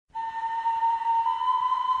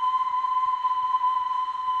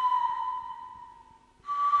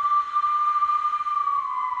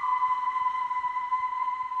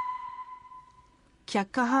Kia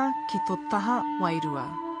kaha ki tō taha wairua.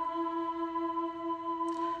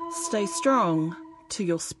 Stay strong to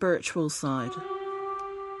your spiritual side.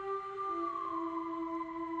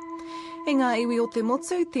 E ngā iwi o te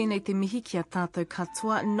motu, tēnei te mihi ki a tātou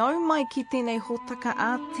katoa, nau mai ki tēnei hōtaka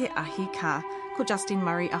a Te Ahi Kaa. Ko Justin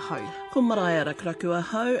Murray ahau. Ko Maraia Rakaraku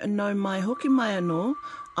ahau, nau mai hoki mai anō.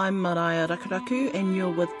 I'm Maraia Rakaraku and you're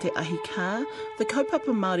with Te Ahi Kaa, the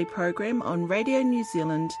kaupapa Māori program on Radio New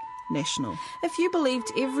Zealand National. If you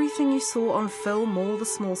believed everything you saw on film or the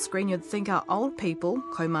small screen, you'd think our old people,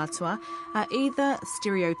 Kaumatua, are either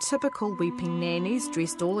stereotypical weeping nannies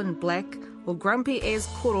dressed all in black or grumpy as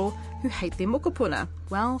koro who hate their mokopuna.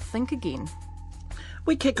 Well, think again.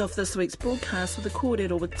 We kick off this week's broadcast with a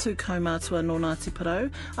kōrero with two Kaumatua no Ngāti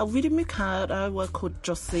Porou, a wiremu kāraua called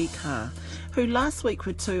Te Ahi Kaa, who last week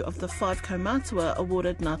were two of the 5 Kaumatua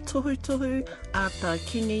awarded ngā tohutohu ata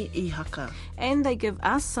kingi I haka. And they give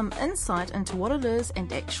us some insight into what it is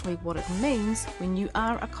and actually what it means when you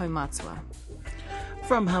are a Kaumatua.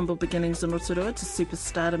 From humble beginnings in Rotorua to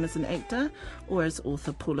superstardom as an actor, or as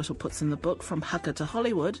author Paul Little puts in the book, From Haka to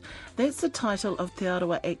Hollywood, that's the title of Te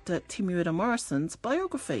Arawa actor Timuera Morrison's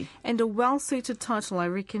biography. And a well-suited title, I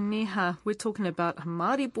reckon, neha. We're talking about a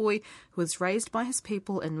Māori boy who was raised by his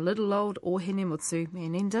people in little old Ohenemutsu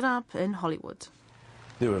and ended up in Hollywood.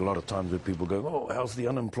 There were a lot of times where people go, oh, how's the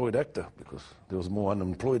unemployed actor? Because there was more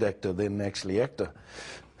unemployed actor than actually actor.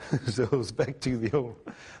 So it was back to the old,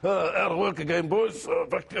 out of work again, boys,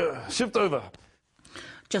 back, shift over.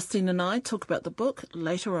 Justine and I talk about the book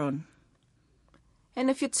later on. And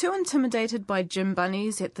if you're too intimidated by gym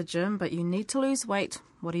bunnies at the gym but you need to lose weight,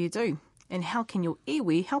 what do? And how can your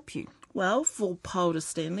iwi help you? Well, for Paul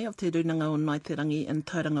Stanley of Te Runanga o Naiterangi in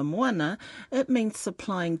Tauranga Moana, it means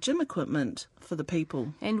supplying gym equipment for the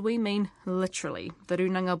people. And we mean literally. The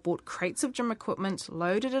Runanga bought crates of gym equipment,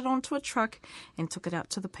 loaded it onto a truck and took it out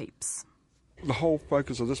to the peeps. The whole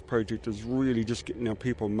focus of this project is really just getting our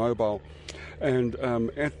people mobile. And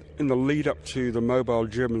in the lead up to the mobile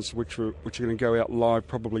gyms, which are going to go out live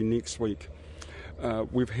probably next week,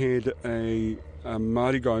 we've had a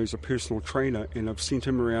Māori guy who's a personal trainer, and I've sent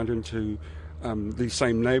him around into these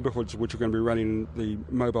same neighbourhoods which are going to be running the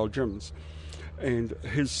mobile gyms. And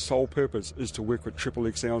his sole purpose is to work with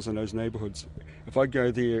XXXLs in those neighbourhoods. If I go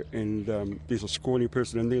there and there's a scrawny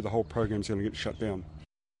person in there, the whole program's going to get shut down.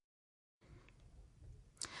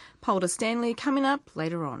 Paul Stanley coming up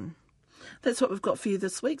later on. That's what we've got for you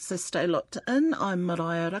this week, so stay locked in. I'm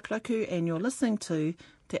Maraia Rakaraku and you're listening to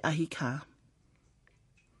Te Ahi Kaa.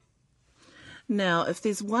 Now, if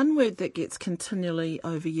there's one word that gets continually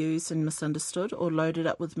overused and misunderstood or loaded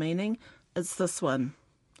up with meaning, it's this one,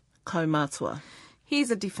 Kaumatua.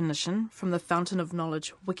 Here's a definition from the Fountain of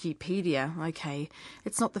Knowledge Wikipedia. Okay,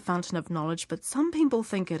 it's not the Fountain of Knowledge, but some people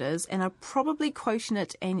think it is and are probably quoting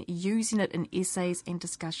it and using it in essays and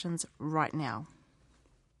discussions right now.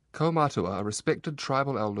 Kaumatua are respected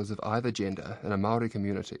tribal elders of either gender in a Māori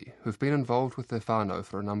community who've been involved with their whānau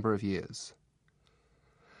for a number of years.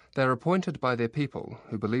 They are appointed by their people,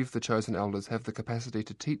 who believe the chosen elders have the capacity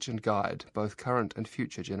to teach and guide both current and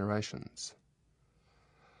future generations.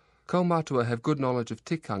 Kaumatua have good knowledge of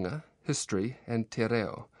tikanga, history and te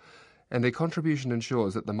reo, and their contribution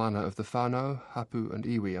ensures that the mana of the whānau, hapu and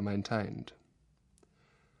iwi are maintained.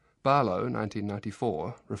 Barlow,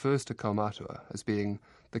 1994, refers to Kaumatua as being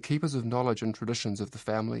the keepers of knowledge and traditions of the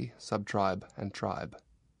family, sub-tribe and tribe.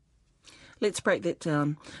 Let's break that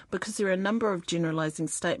down, because there are a number of generalising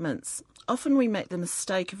statements. Often we make the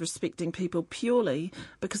mistake of respecting people purely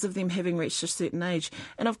because of them having reached a certain age,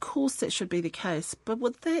 and of course that should be the case, but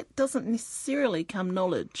with that doesn't necessarily come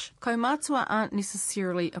knowledge. Kaumatua aren't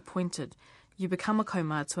necessarily appointed. You become a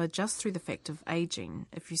Kaumatua just through the fact of ageing.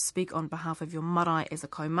 If you speak on behalf of your marae as a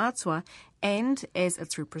Kaumatua and as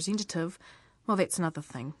its representative, well, that's another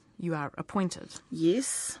thing. You are appointed.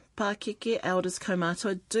 Yes, Pākeke elders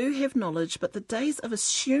Kaumatua do have knowledge, but the days of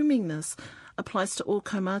assuming this applies to all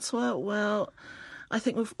Kaumatua, well, I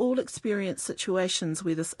think we've all experienced situations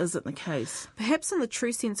where this isn't the case. Perhaps in the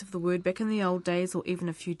true sense of the word, back in the old days or even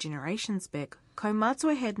a few generations back,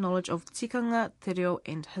 Kaumatua had knowledge of tikanga, te reo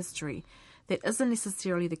and history. That isn't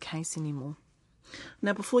necessarily the case anymore.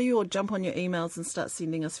 Now, before you all jump on your emails and start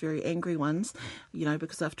sending us very angry ones,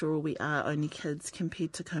 because after all we are only kids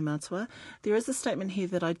compared to Kaumatua, there is a statement here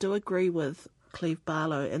that I do agree with Cleve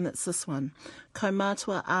Barlow, and that's this one.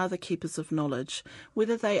 Kaumatua are the keepers of knowledge.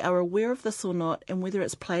 Whether they are aware of this or not, and whether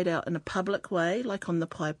it's played out in a public way, like on the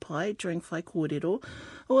pai pai during whai kōrero,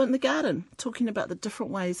 or in the garden, talking about the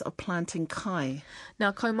different ways of planting kai.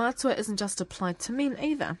 Now, Kaumatua isn't just applied to men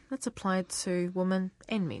either. It's applied to women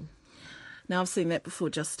and men. Now, I've seen that before,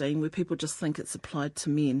 Justine, where people just think it's applied to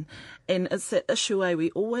men. And it's that issue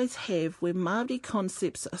we always have where Māori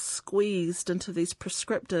concepts are squeezed into these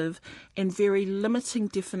prescriptive and very limiting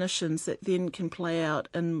definitions that then can play out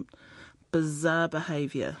in bizarre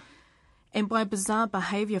behaviour. And by bizarre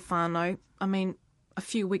behaviour, whānau, I mean, a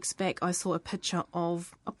few weeks back I saw a picture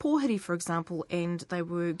of a pōhiri, for example, and they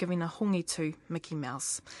were giving a hongi to Mickey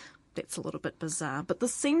Mouse. That's a little bit bizarre. But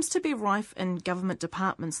this seems to be rife in government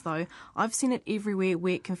departments, though. I've seen it everywhere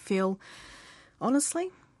where it can feel, honestly,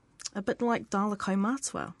 a bit like Dala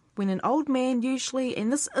Kaumatua, when an old man usually, and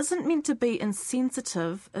this isn't meant to be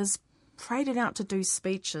insensitive, is paraded out to do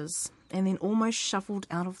speeches and then almost shuffled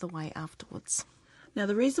out of the way afterwards. Now,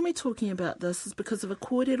 the reason we're talking about this is because of a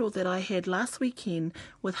kōrero that I had last weekend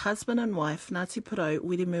with husband and wife Ngāti Porou,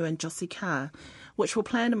 Wiremu and Te Ahi Kaa, which we'll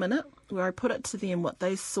play in a minute, where I put it to them what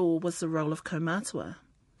they saw was the role of Kaumatua.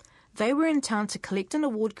 They were in town to collect an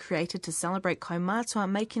award created to celebrate Kaumatua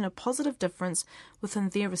making a positive difference within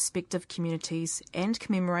their respective communities and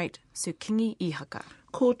commemorate Sir Kingi I Haka.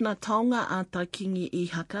 Called Ngā Taonga a Tā Kingi I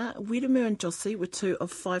Haka, Wiremu and Josie were 2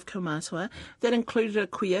 of 5 Kaumatua. That included a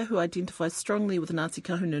queer who identifies strongly with Ngāti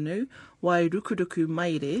Kahungunu, Wairukuruku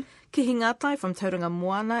Maire, Kihi Ngātai from Tauranga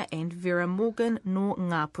Moana and Vera Morgan no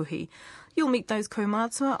Ngāpuhi. You'll meet those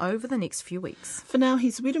Kaumatua over the next few weeks. For now,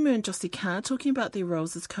 here's Wiremu and Te Ahi Kaa talking about their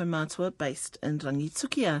roles as Kaumatua based in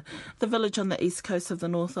Rangitukia, the village on the east coast of the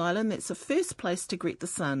North Island that's the first place to greet the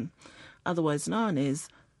sun, otherwise known as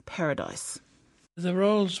Paradise. The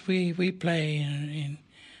roles we play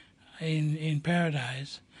in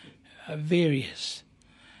Paradise are various.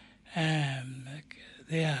 There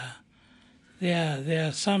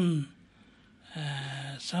are some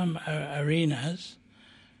arenas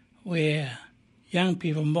where young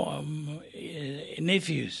people,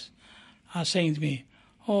 nephews, are saying to me,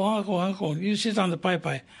 "Oh, uncle, you sit on the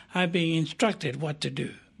pai. I'm being instructed what to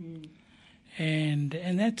do," and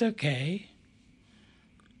that's okay.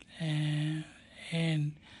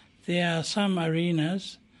 And there are some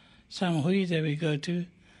arenas, some hui that we go to,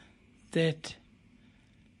 that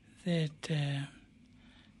the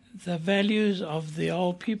values of the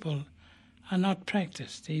old people are not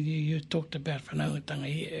practiced. You talked about whanaungatanga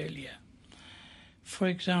here earlier. For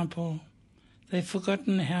example, they've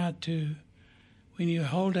forgotten how to, when you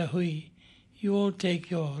hold a hui, you all take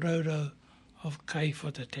your roro of kai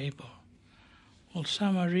for the table. Well,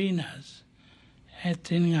 some arenas at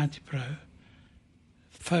Ngāti Porou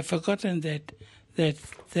have forgotten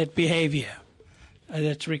that behaviour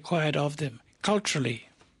that's required of them culturally.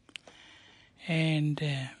 And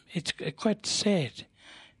it's quite sad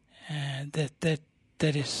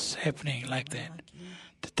that is happening like that.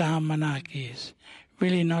 The tahamanaki is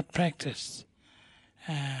really not practiced.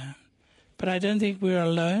 But I don't think we're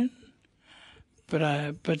alone.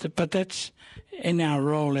 But that's in our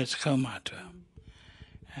role as Kaumatua.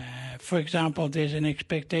 For example, there's an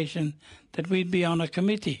expectation that we'd be on a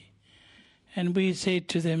committee, and we said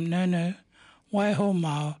to them, no, waiho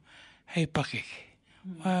mao hei pakeke,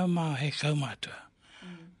 waiho mao hei Kaumatua.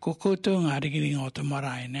 Ko koutou ngā rikiri ngō te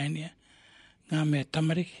marae nania, ngā mea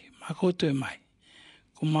tamariki, mā koutou mai,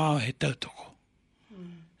 ko mao he tautoko.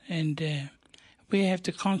 And we have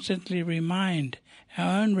to constantly remind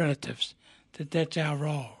our own relatives that that's our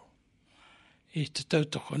role, is to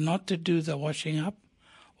tautoko, not to do the washing up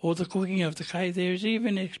or the cooking of the kai. There's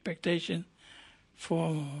even expectation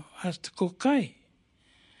for us to cook kai.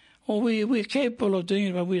 Or we're capable of doing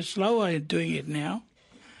it, but we're slower at doing it now.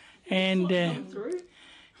 And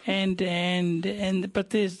but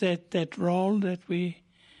there's that role that we.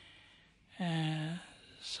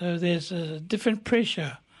 So there's a different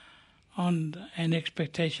pressure on an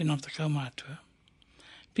expectation of the Kaumatua,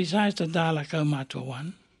 besides the Dala Kaumatua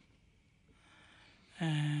one.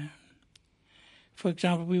 For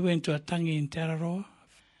example, we went to a tangi in Tararoa,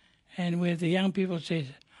 and where the young people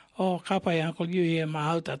said, "Oh, kapai uncle, you hear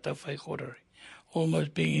mahau tata whai korore,"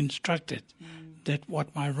 almost being instructed that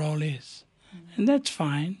what my role is. And that's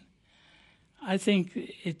fine. I think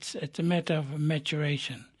it's a matter of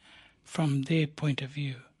maturation from their point of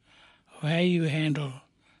view, of how you handle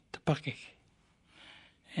the pakeke.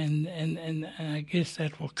 And I guess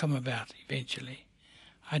that will come about eventually.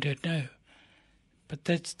 I don't know. But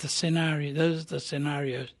that's the scenario. Those are the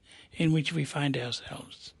scenarios in which we find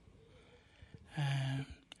ourselves.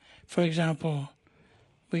 For example,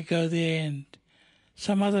 we go there and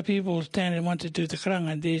some other people stand and want to do the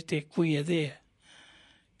karanga, and there's their kuia there,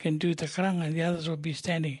 can do the karanga, and the others will be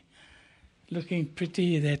standing looking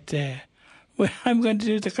pretty that, well, I'm going to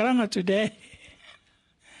do the karanga today.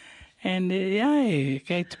 And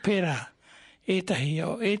kei te pera,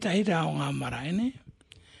 etahi rao ngā marae, ne?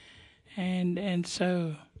 And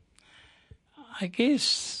so I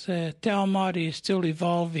guess Te Ao Māori is still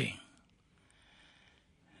evolving.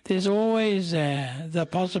 There's always the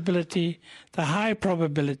possibility, the high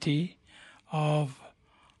probability of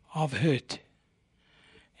hurt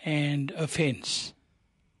and offence.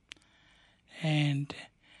 And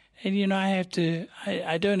you know,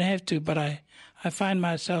 I don't have to, but I find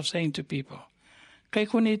myself saying to people, "Kei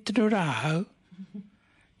kone tino rā hau."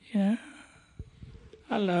 You know,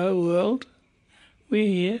 hello world, we're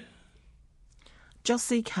here.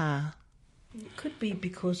 Josie Kaa. It could be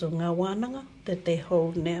because of ngā wānanga that they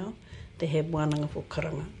hold now. They have wānanga for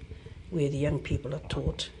karanga, where the young people are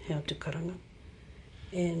taught how to karanga.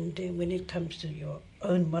 And when it comes to your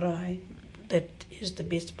own marae, that is the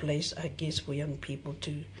best place, I guess, for young people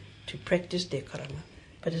to practice their karanga.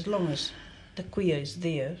 But as long as the kuia is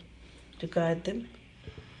there to guide them,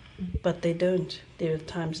 but they don't. There are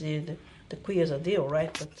times there the kuias are there, all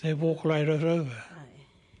right, but they walk right over.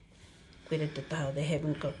 They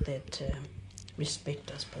haven't got that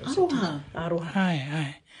respect, I suppose. Aroha.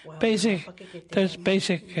 Aye. Those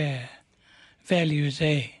basic values,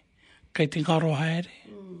 Kei te ngaro haere.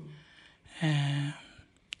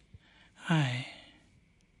 Aye.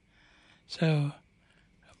 So,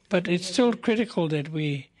 but it's still critical that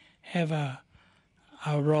we have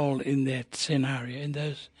our role in that scenario, in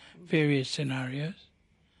those various scenarios.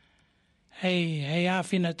 Hei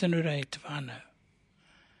āwhina tinu rei te whānau.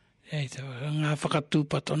 Hei te ngā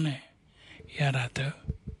whakatūpatone i a rātou.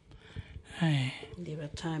 Aye. There are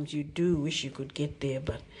times you do wish you could get there,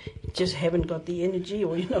 but you just haven't got the energy,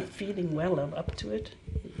 or you're not feeling well up to it.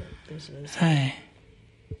 Aye.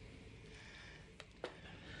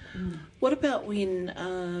 What about when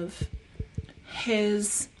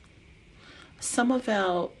has some of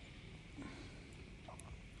our,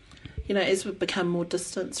 you know, as we've become more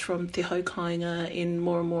distant from te haukainga and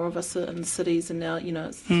more of us are in cities, and now, you know,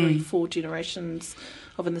 it's 3-4 generations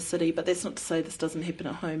of in the city, but that's not to say this doesn't happen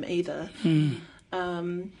at home either.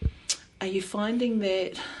 Are you finding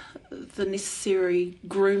that the necessary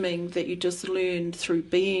grooming that you just learned through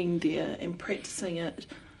being there and practicing it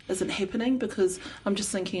isn't happening? Because I'm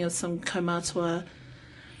just thinking of some kaumatua.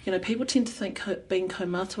 You know, people tend to think being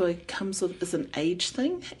kaumatua comes as an age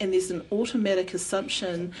thing, and there's an automatic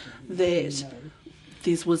assumption that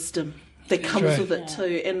there's wisdom that comes with it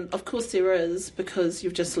too. And of course there is, because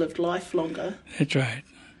you've just lived life longer. That's right.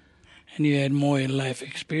 And you had more life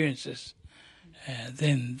experiences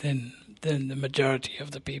than the majority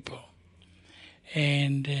of the people.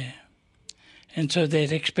 And so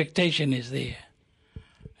that expectation is there.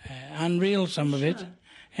 Unreal, some of it,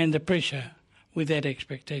 and the pressure with that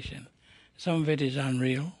expectation. Some of it is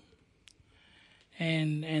unreal.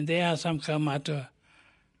 And there are some kaumatua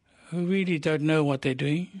who really don't know what they're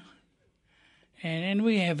doing. And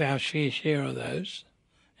we have our share of those,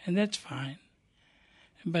 and that's fine.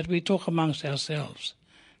 But we talk amongst ourselves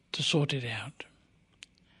to sort it out.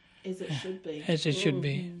 As it should be. As it should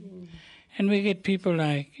be. And we get people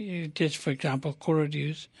like, just for example,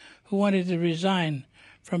 Korodius, who wanted to resign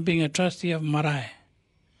from being a trustee of marae.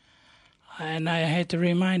 And I had to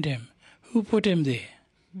remind him, who put him there?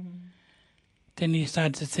 Then he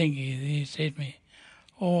started thinking, he said to me,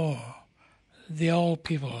 the old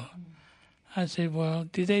people. I said, well,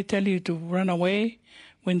 did they tell you to run away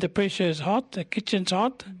when the pressure is hot, the kitchen's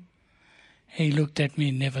hot? He looked at me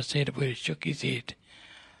and never said a word, shook his head.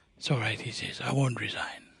 It's all right, he says, I won't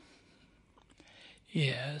resign.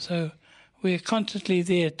 Yeah, so we're constantly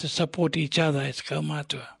there to support each other as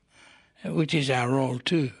kaumatua, which is our role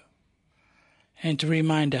too, and to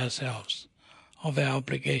remind ourselves of our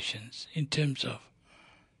obligations in terms of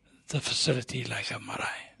the facility like a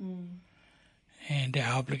marae, and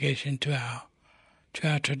our obligation to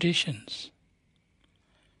our traditions,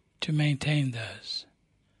 to maintain those.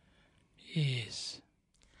 Yes.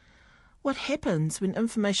 What happens when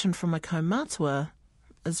information from a kaumatua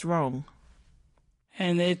is wrong?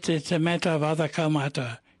 And it's a matter of other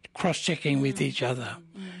kaumatua cross-checking with each other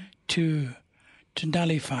to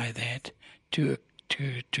nullify that, to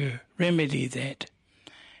remedy that,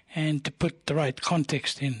 and to put the right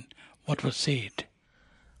context in what was said.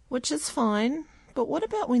 Which is fine, but what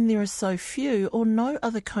about when there are so few or no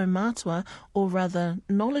other kaumatua, or rather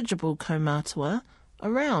knowledgeable kaumatua,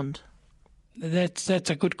 around? That's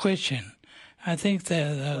a good question. I think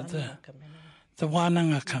the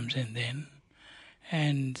wānanga comes in then,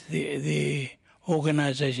 and the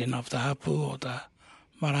organisation of the hapu or the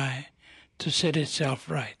marae to set itself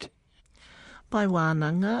right. By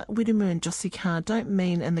wānanga, Wiremu and Josie Kaa don't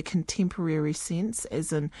mean in the contemporary sense,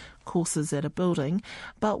 as in courses at a building,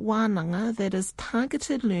 but wānanga that is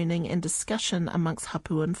targeted learning and discussion amongst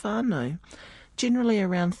hapu and whānau, generally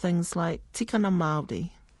around things like tikana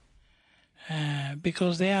Māori.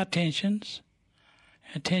 Because there are tensions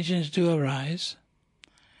do arise.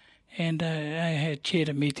 And I had chaired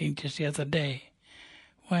a meeting just the other day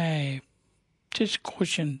where I just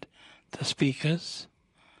cautioned the speakers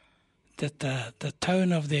that the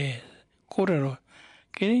tone of their kōrero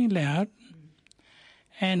getting loud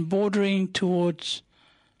and bordering towards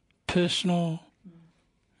personal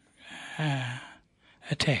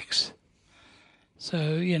attacks.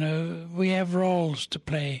 So, we have roles to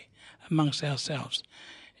play amongst ourselves.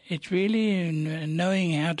 It's really in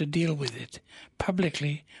knowing how to deal with it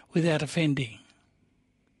publicly without offending.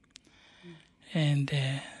 And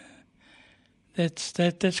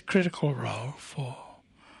that's critical role for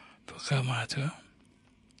Kaumatua.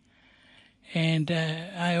 And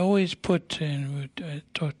I always put, and we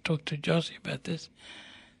talk to Josie about this,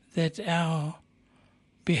 that our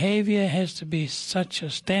behaviour has to be such a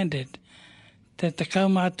standard that the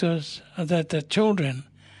Kaumatuas, that the children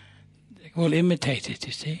will imitate it,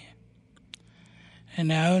 you see.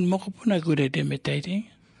 And our own mokopuna are good at imitating.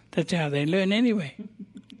 That's how they learn anyway.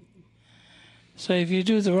 So if you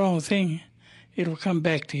do the wrong thing, it'll come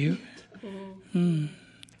back to you.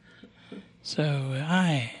 So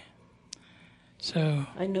I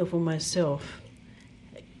know for myself,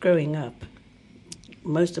 growing up,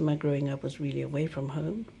 most of my growing up was really away from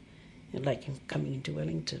home, like coming into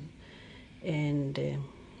Wellington. And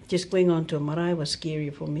just going on to a marae was scary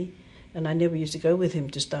for me. And I never used to go with him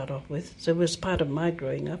to start off with. So it was part of my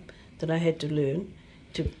growing up that I had to learn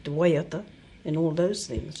to waiata and all those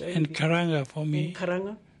things. So and karanga for me. And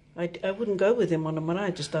karanga. I wouldn't go with him on a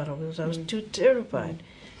marae to start off with. I was too terrified.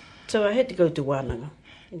 So I had to go to wānanga.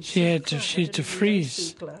 She had to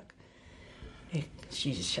freeze. I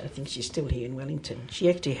think she's still here in Wellington. She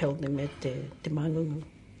actually held them at Te Mangungu,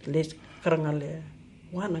 karanga le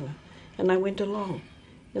wānanga. And I went along.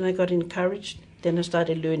 Then I got encouraged. Then I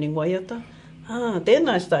started learning waiata. Then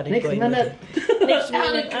I started going with it. Next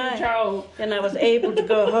minute, and I was able to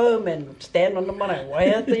go home and stand on the marae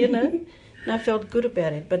waiata, And I felt good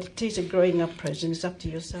about it. But it is a growing up process. It's up to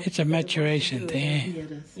yourself. It's a maturation thing.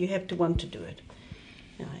 Yeah, you have to want to do it.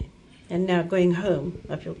 And now going home,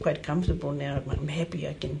 I feel quite comfortable now. I'm happy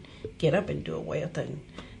I can get up and do a waiata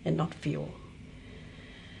and not feel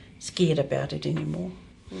scared about it anymore.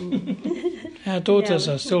 Our daughters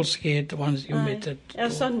are still scared, the ones you met at... Our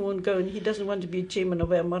son won't go, and he doesn't want to be chairman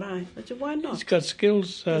of our marae. I said, why not? He's got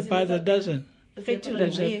skills by the dozen. He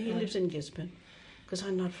lives in Gisborne, because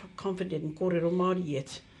I'm not confident in kōrero Māori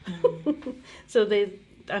yet. So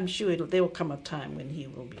I'm sure there'll come a time when he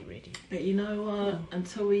will be ready. But you know what,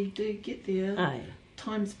 until we do get there...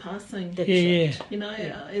 Time's passing. That's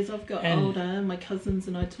right. As I've got older, my cousins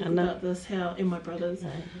and I talk about this, and my brothers,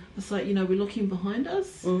 it's like, we're looking behind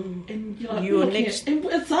us, and you're like, you're next. And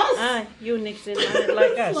it's us. You're next in line,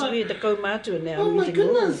 like us. We're the Kaumatua now. Oh my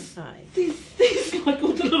goodness. These like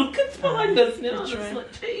all the little kids behind us now. That's right. It's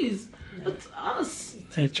like, geez, it's us.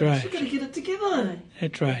 That's right. We've got to get it together.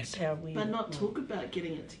 That's right. That's how we... But not talk about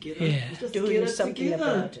getting it together. Yeah. Just doing get it something together.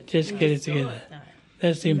 about it. Just get it together.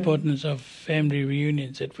 That's the importance of family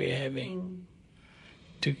reunions that we're having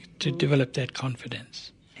to develop that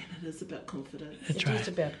confidence. And it is about confidence. That's right. It is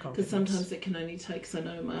about confidence. Because sometimes it can only take, I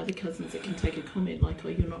know my other cousins, it can take a comment like, oh,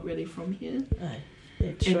 you're not really from here.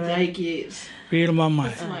 That's and right. they get... Real mama.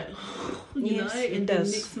 It's like, yes, and then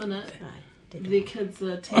next minute, their kids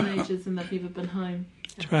are teenagers and they've never been home.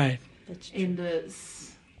 That's right. That's true. And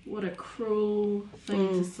it's... What a cruel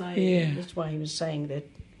thing to say. Yeah. That's why he was saying that,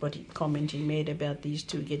 comment he made about these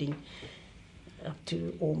two getting up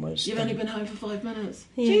to almost... You've only been home for 5 minutes.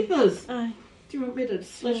 Yeah. Jeepers! Do you want me to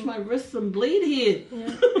slash my wrists and bleed here?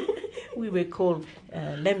 Yeah. We were called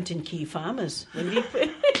Lambton Key farmers when we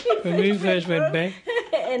first went back.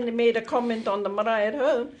 And made a comment on the marae at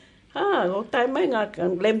home. O tai mai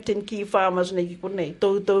ngā Lambton Key farmers, and we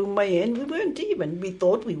weren't even. We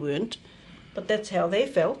thought we weren't. But that's how they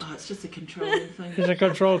felt. Oh, it's just a controlling thing. It's a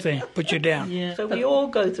control thing. Put you down. Yeah. So we all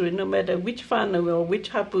go through, no matter which whānau or which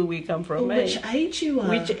hapu we come from. Or which age you are.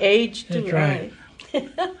 Which age too. That's right.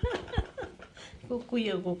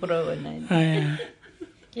 Kukuia ko koroa nei. Ai.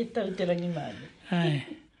 Ke tau te rangi mai. Ai.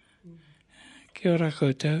 Kia ora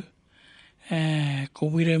koutou. Ko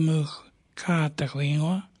Wiremu Kaa tako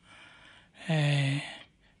ingoa.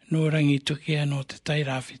 No rangi tuki anō te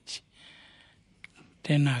tairāwhiti.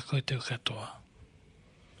 Tēnā koutou katoa.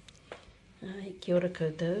 Kia ora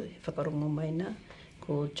koutou, whakarongo mai nā. Ko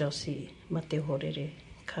ko Josie ma te horere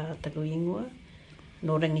ka taku ingoa.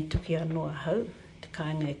 Nō rangi tuki anō hau, te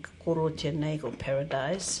kāinga e koro tēnei ko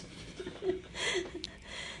Paradise.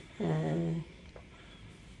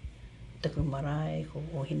 Taku marae ko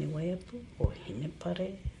Ohine Waiapu, Ohine Pare,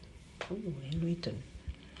 e nui tunu.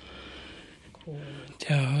 Ko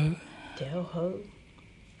Te Ahi. Te Ahi.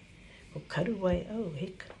 Ko Karuwai au,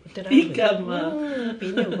 heka. Ko te rāhui. Heka mā.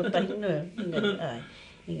 Pine o ko tahinoa.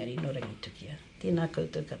 Engari nō rangi tuki a. Tēnā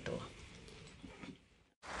koutou katoa.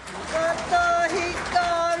 Te Ahi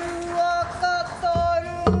Kaa rua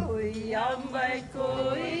katoru, ia mai ko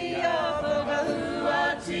ia whakahua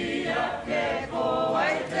tia ke ko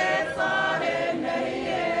wai te whare nei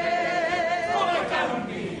e. Ko te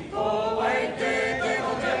kaungi, ko wai te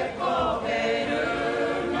o te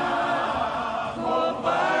koheruna. Ko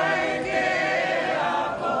pai ke a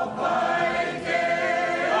ko pai ke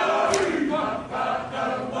a hui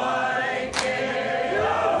makakau wai ke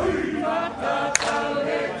a hui makakau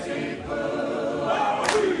he tipu a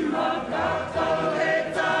hui makakau he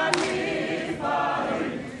tani whai.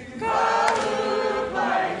 Ka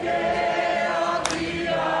upai ke a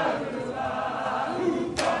kia ua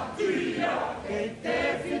upatia e te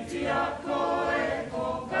whitia koe ko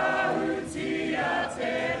ka utia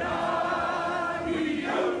te rāhi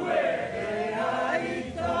aue e ai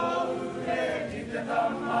tau he ki te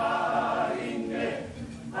tamaine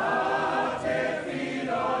a te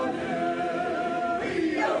whironu i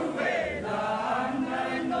aue nā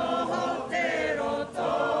angai noho te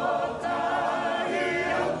roto tahi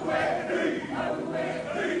aue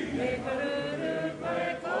me karuru koe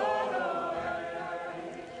koro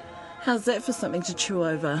How's that for something to chew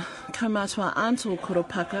over? Kaumatua aren't all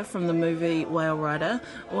koropaka from the movie Whale Rider,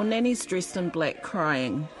 or nannies dressed in black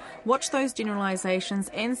crying. Watch those generalisations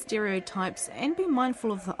and stereotypes and be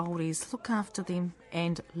mindful of the oldies. Look after them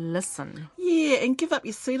and listen. Yeah, and give up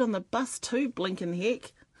your seat on the bus too, blinking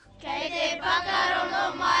heck. Kei te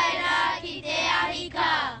whakarongo mai rā ki Te Ahi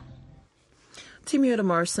Kaa. Te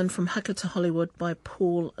Morrison from Haka to Hollywood by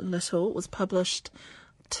Paul Little was published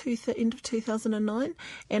end of 2009,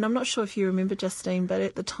 and I'm not sure if you remember, Justine, but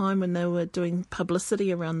at the time when they were doing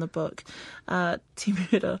publicity around the book, Te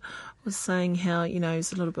Mura was saying how, you know,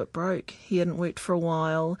 he's a little bit broke. He hadn't worked for a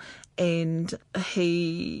while, and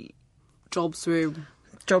Jobs were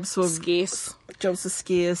scarce. Jobs were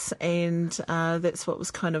scarce, and that's what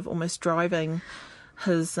was kind of almost driving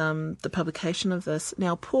his the publication of this.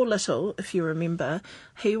 Now, Paul Little, if you remember,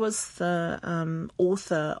 he was the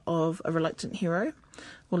author of A Reluctant Hero,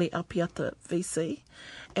 Uli Apiata VC.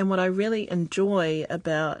 And what I really enjoy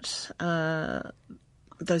about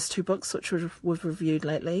those two books, which we've reviewed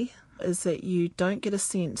lately, is that you don't get a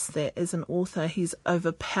sense that as an author he's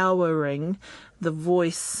overpowering the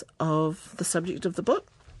voice of the subject of the book.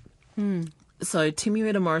 So Te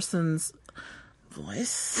Morrison's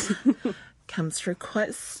voice comes through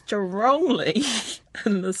quite strongly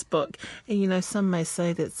in this book. And, you know, some may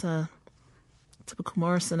say that's a typical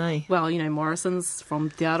Morrison, eh? Well, you know, Morrison's from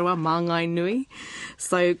Te Aroa, Māngai Nui.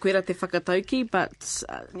 So, koera te whakatauki,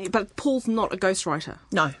 but Paul's not a ghostwriter.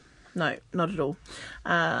 No, not at all.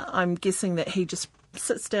 I'm guessing that he just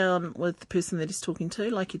sits down with the person that he's talking to,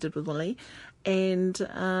 like he did with Willie, and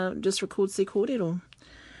just records their kōrero.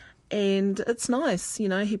 And it's nice, you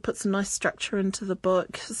know, he puts a nice structure into the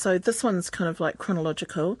book. So this one's kind of like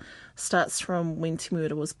chronological, starts from when Te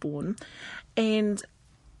Mura was born. And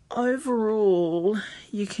overall,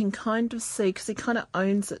 you can kind of see, because he kind of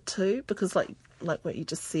owns it too, because like what you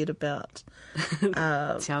just said about Te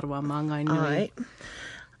Aroa, Māngai Nui.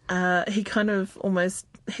 He kind of almost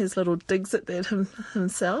has little digs at that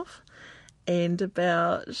himself, and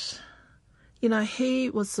about, you know, he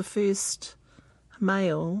was the first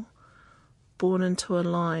male born into a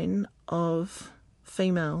line of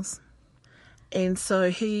females. And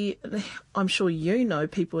so I'm sure you know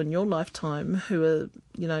people in your lifetime who are,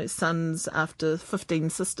 you know, sons after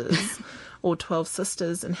 15 sisters or 12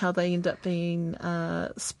 sisters, and how they end up being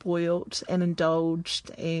spoilt and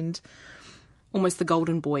indulged and... Almost the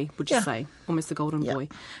golden boy, would you say? Almost the golden boy.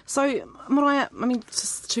 So, Mariah, I mean,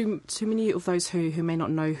 just too many of those who may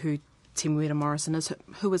not know who Te Mura Morrison is,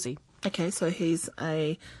 who is he? Okay, so he's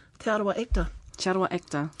a Te Aroa actor. Te Aroa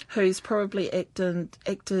actor. Who's probably acted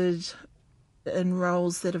in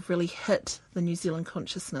roles that have really hit the New Zealand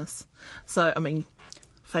consciousness. So, I mean,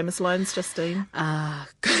 famous lines, Justine.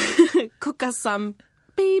 Cook us some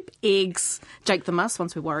beep eggs. Jake the Muss,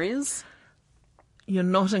 once we're warriors. You're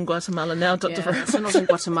not in Guatemala now, Dr. So not in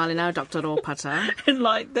Guatemala now, Dr. Ropata. And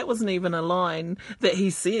like, that wasn't even a line that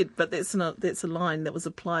he said, but that's a line that was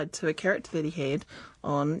applied to a character that he had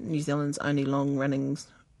on New Zealand's only long-running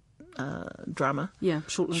drama. Yeah,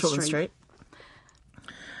 Shortland Street.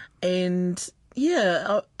 And,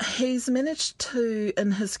 he's managed to,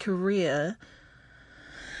 in his career,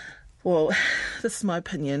 well, this is my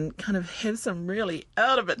opinion, kind of have some really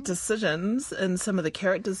out-of-it decisions in some of the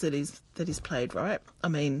characters that he's played, right? I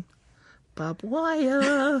mean, Barbed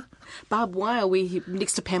Wire. Barbed Wire,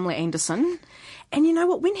 next to Pamela Anderson. And you know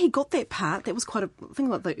what? When he got that part, that was quite I think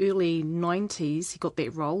like the early 90s, he got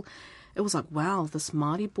that role. It was like, wow, this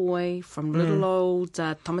Māori boy from little old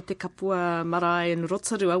Tamate Kapua Marae in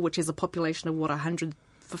Rotorua, which has a population of,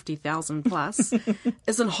 150,000 plus,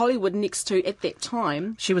 is in Hollywood next to, at that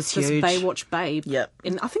time, she was this huge. Baywatch babe. Yep.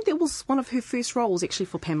 And I think that was one of her first roles, actually,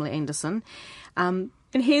 for Pamela Anderson. And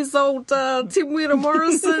here's old Tim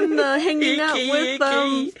Morrison hanging out with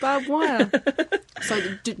Barbed Wire. So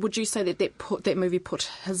would you say that movie put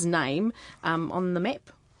his name on the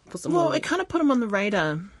map? It kind of put him on the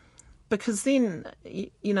radar, because then,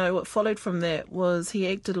 what followed from that was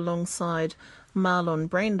he acted alongside Marlon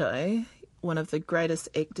Brando, one of the greatest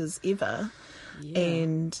actors ever. Yeah.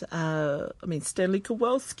 And, Stanley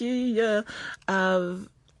Kowalski, and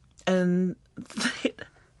that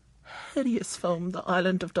hideous film, The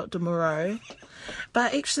Island of Dr. Moreau.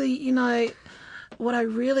 But actually, what I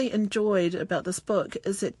really enjoyed about this book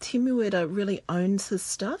is that Temuera really owns his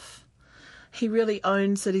stuff. He really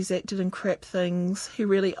owns that he's acted in crap things. He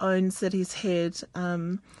really owns that he's had,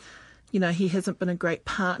 he hasn't been a great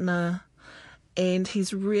partner. And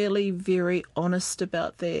he's really very honest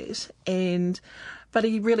about that. But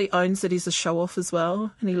he really owns that he's a show-off as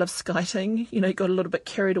well, and he loves skiting. He got a little bit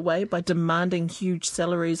carried away by demanding huge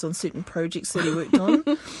salaries on certain projects that he worked on.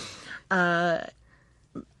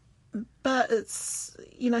 But it's,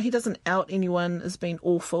 he doesn't out anyone as being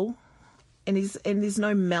awful, and there's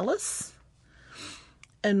no malice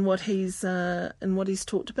in what he's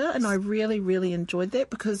talked about, and I really, really enjoyed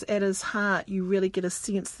that, because at his heart you really get a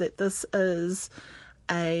sense that this is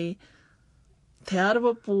a Te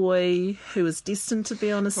Arawa boy who is destined to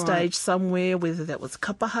be on a stage somewhere, whether that was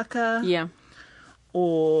kapahaka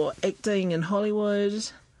or acting in Hollywood,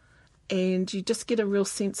 and you just get a real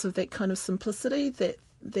sense of that kind of simplicity that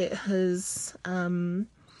his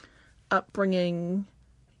upbringing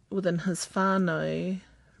within his whānau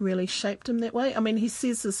really shaped him that way. I mean, he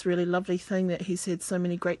says this really lovely thing that he's had so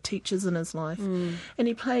many great teachers in his life, and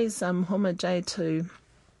he pays homage to,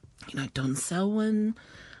 Don Selwyn,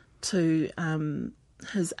 to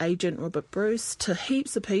his agent Robert Bruce, to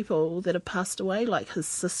heaps of people that have passed away, like his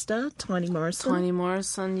sister Tiny Morrison. Tiny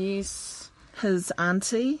Morrison, yes. His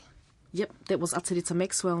auntie. Yep, that was Atarita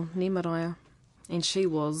Maxwell, Nemaraia. And she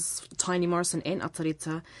was, Tiny Morrison and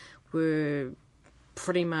Atarita were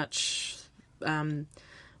pretty much,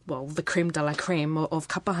 the creme de la creme of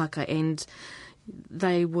kapahaka, and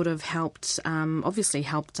they would have helped,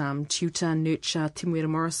 tutor, nurture Temuera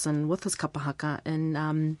Morrison with his kapahaka in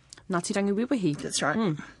Ngāti Rangi Wewahi. That's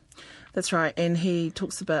right. That's right. And he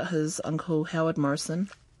talks about his uncle Howard Morrison.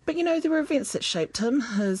 But, there were events that shaped him.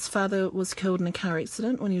 His father was killed in a car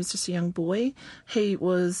accident when he was just a young boy. He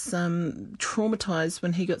was traumatised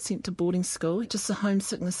when he got sent to boarding school, just the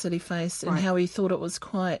homesickness that he faced, and how he thought it was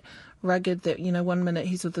quite rugged that, 1 minute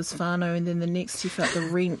he's with his whānau and then the next he felt the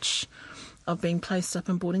wrench of being placed up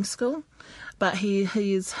in boarding school. But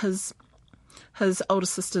his older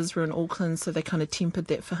sisters were in Auckland, so they kind of tempered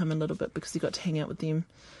that for him a little bit, because he got to hang out with them.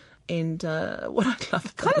 And what I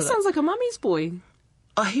love kind of sounds like a mummy's boy.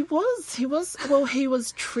 Oh, he was. Well, he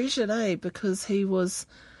was treasured, because he was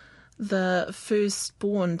the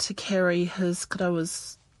firstborn to carry his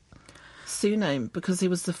karawa's surname, because he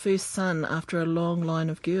was the first son after a long line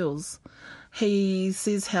of girls. He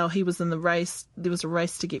says how he was in the race. There was a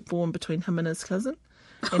race to get born between him and his cousin,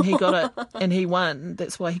 and he got it, and he won.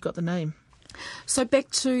 That's why he got the name. So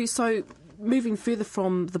moving further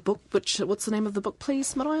from the book, what's the name of the book,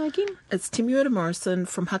 please, Maraia, again? It's Temuera Morrison,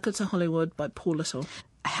 From Haka to Hollywood by Paul Little.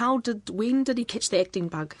 When did he catch the acting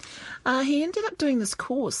bug? He ended up doing this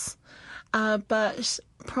course, but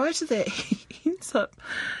prior to that, he ends up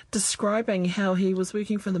describing how he was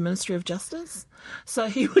working for the Ministry of Justice. So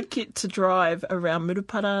he would get to drive around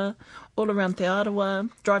Murupara, all around Te Arawa,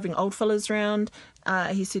 driving old fellas around.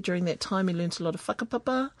 He said during that time he learnt a lot of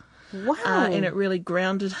whakapapa. Wow. And it really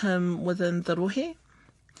grounded him within the rohe.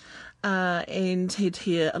 And he'd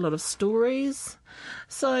hear a lot of stories.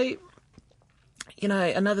 So,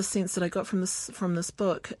 another sense that I got from this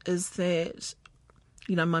book is that,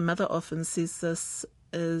 my mother often says this,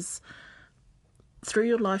 is through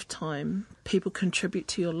your lifetime, people contribute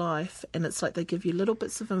to your life, and it's like they give you little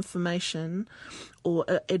bits of information or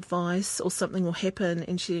advice, or something will happen,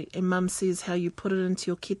 and Mum says how you put it into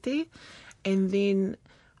your kete, and then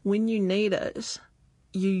when you need it,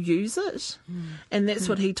 you use it. And that's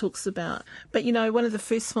what he talks about. But, one of the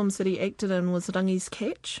first films that he acted in was Rangi's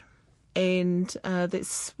Catch. And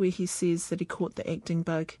that's where he says that he caught the acting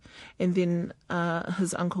bug. And then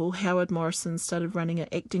his uncle, Howard Morrison, started running an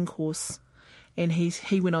acting course. And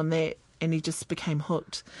he went on that and he just became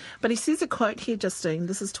hooked. But he says a quote here, Justine,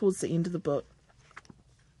 this is towards the end of the book,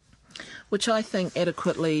 which I think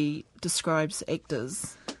adequately describes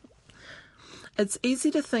actors. It's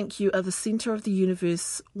easy to think you are the centre of the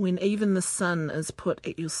universe when even the sun is put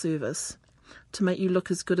at your service. To make you look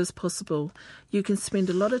as good as possible, you can spend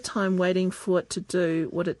a lot of time waiting for it to do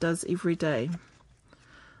what it does every day.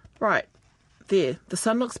 Right, there, the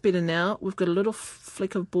sun looks better now. We've got a little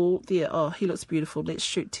fleck of ball there. Oh, he looks beautiful. Let's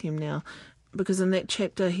shoot to him now. Because in that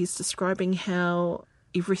chapter, he's describing how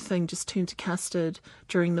everything just turned to custard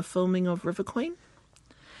during the filming of River Queen.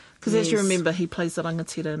 Because as you remember, he plays the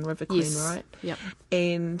rangatira in River Queen, right? Yep.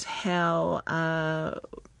 And how,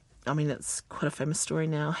 it's quite a famous story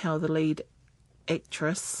now, how the lead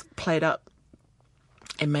actress played up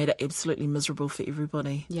and made it absolutely miserable for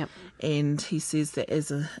everybody. Yep. And he says that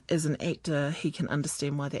as an actor, he can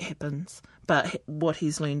understand why that happens. But what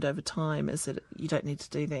he's learned over time is that you don't need to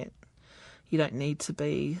do that. You don't need to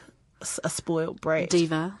be a spoiled brat.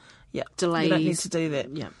 Diva. Yeah. Delays. You don't need to do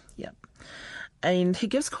that. Yeah. Yeah. And he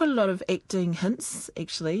gives quite a lot of acting hints,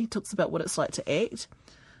 actually. He talks about what it's like to act.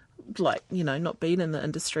 Like, not being in the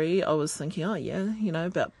industry, I was thinking,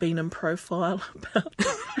 about being in profile, about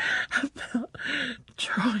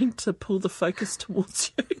trying to pull the focus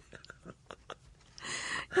towards you.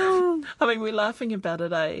 We're laughing about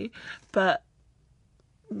it, eh? But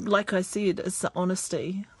like I said, it's the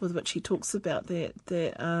honesty with which he talks about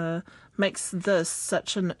that makes this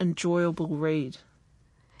such an enjoyable read.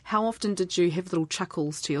 How often did you have little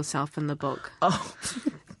chuckles to yourself in the book? Oh,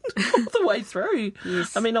 all the way through.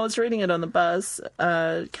 Yes. I was reading it on the bus,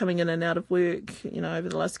 coming in and out of work, over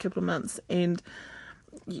the last couple of months, and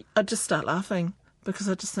I just start laughing because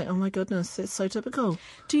I just think, oh my goodness, that's so typical.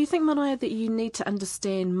 Do you think, Maraea, that you need to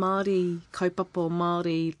understand Māori kaupapa,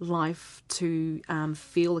 Māori life to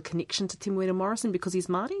feel a connection to Te Muera Morrison because he's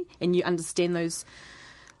Māori, and you understand those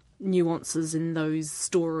nuances in those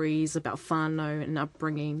stories about whānau and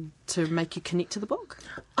upbringing to make you connect to the book?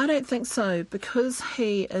 I don't think so, because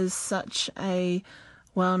he is such a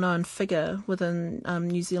well-known figure within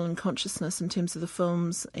New Zealand consciousness in terms of the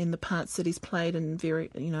films and the parts that he's played in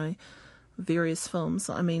various films.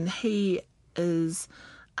 He is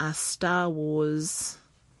a Star Wars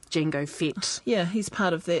Jango Fett. Yeah, he's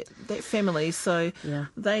part of that family, so Yeah.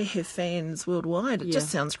 they have fans worldwide. It Yeah. just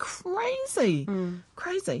sounds crazy.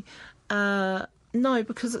 Crazy. No,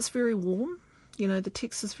 because it's very warm. The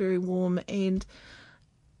text is very warm and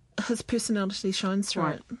his personality shines through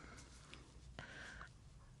Right. it.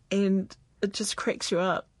 And it just cracks you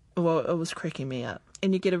up. Well, it was cracking me up.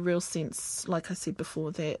 And you get a real sense, like I said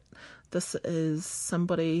before, that this is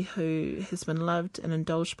somebody who has been loved and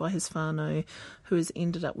indulged by his whānau, who has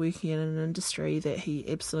ended up working in an industry that he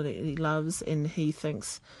absolutely loves and he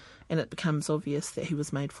thinks, and it becomes obvious, that he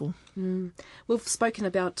was made for. We've spoken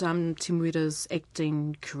about Te Muera's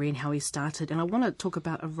acting career and how he started, and I want to talk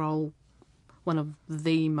about a role, one of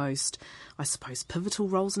the most, I suppose, pivotal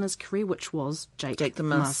roles in his career, which was Jake the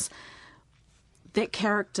Muss. That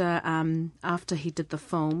character, after he did the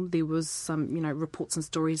film, there was some, reports and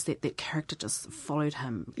stories that that character just followed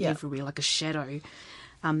him everywhere like a shadow.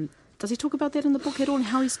 Does he talk about that in the book at all and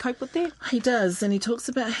how he's coped with that? He does, and he talks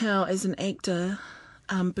about how, as an actor,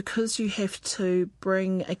 because you have to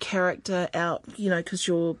bring a character out, because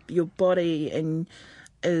your body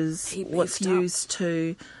is what's used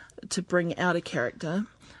to bring out a character,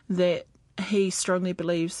 that he strongly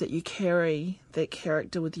believes that you carry that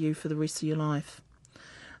character with you for the rest of your life.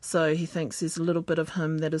 So he thinks there's a little bit of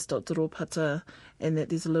him that is Dr. Ropata and that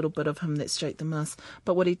there's a little bit of him that's Jake the Muss.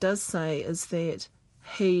 But what he does say is that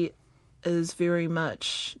he is very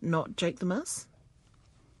much not Jake the Muss.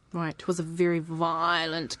 Right, it was a very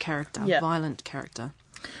violent character, violent character.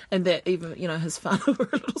 And that even, his father were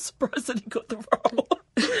a little surprised that he got the role.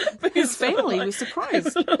 His family was surprised. He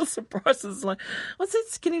was a little surprised. It's like, what's that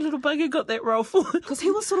skinny little bugger got that role for? Because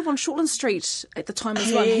he was sort of on Shortland Street at the time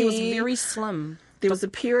as well. He was very slim. There was a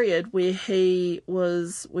period where he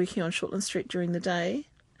was working on Shortland Street during the day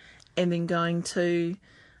and then going to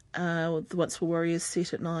the Once for Warriors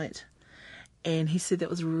set at night. And he said that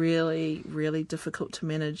was really, really difficult to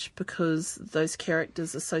manage because those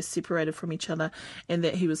characters are so separated from each other, and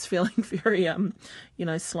that he was feeling very,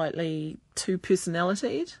 slightly too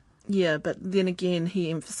personalitied. Yeah, but then again,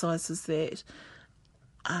 he emphasises that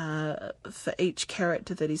for each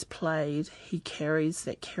character that he's played, he carries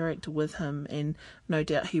that character with him, and no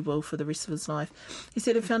doubt he will for the rest of his life. He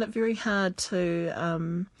said he found it very hard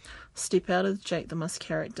to step out of Jake the Muss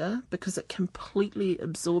character because it completely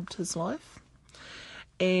absorbed his life.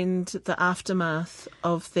 And the aftermath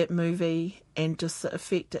of that movie and just the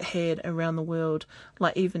effect it had around the world,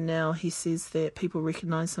 like even now he says that people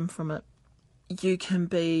recognise him from it. You can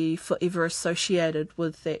be forever associated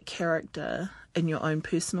with that character in your own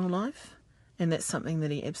personal life, and that's something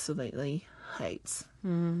that he absolutely hates.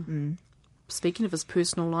 Speaking of his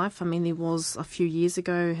personal life, I mean, there was a few years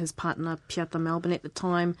ago, his partner, Piata Melbourne at the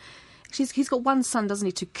time, he's got one son, doesn't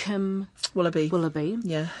he, to Kim Willoughby.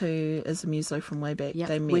 Yeah, who is a muso from way back. Yep.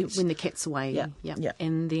 They met. When the cat's away. Yeah.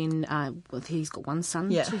 And then he's got one son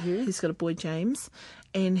to her. He's got a boy, James,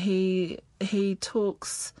 and he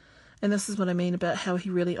talks, and this is what I mean about how he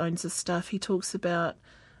really owns his stuff. He talks about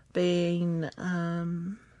being,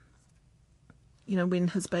 when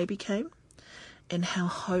his baby came and how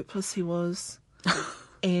hopeless he was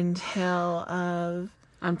and how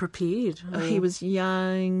unprepared. He was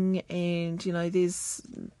young, and, there's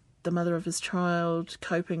the mother of his child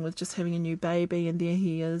coping with just having a new baby, and there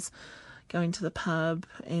he is going to the pub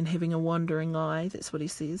and having a wandering eye. That's what he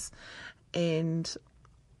says.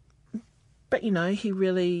 But he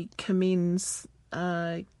really commends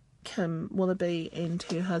Kim Willoughby and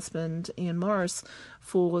her husband Ian Morris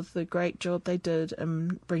for the great job they did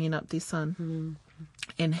in bringing up their son,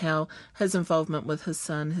 and how his involvement with his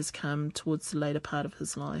son has come towards the later part of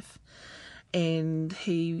his life. And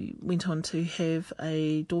he went on to have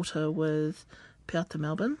a daughter with Piata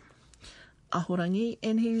Melbourne, Ahorangi,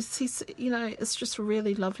 and he's it's just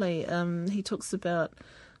really lovely. He talks about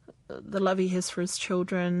the love he has for his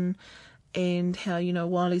children, and how,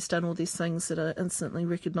 while he's done all these things that are instantly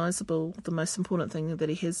recognisable, the most important thing that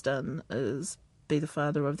he has done is be the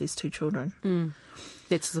father of these two children.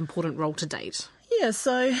 That's his important role to date. Yeah,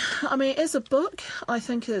 so, I mean, as a book, I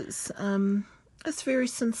think it's very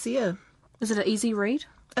sincere. Is it an easy read?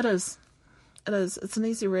 It is. It's an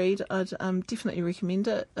easy read. I'd definitely recommend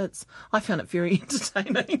it. I found it very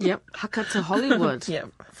entertaining. Yep, Haka to Hollywood. Yeah,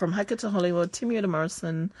 from Haka to Hollywood, Timiota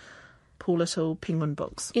Morrison, Paul Little, Penguin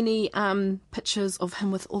Books. Any pictures of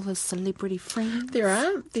him with all his celebrity friends? There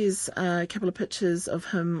are. There's a couple of pictures of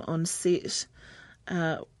him on set.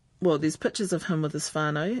 There's pictures of him with his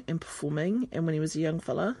whānau and performing, and when he was a young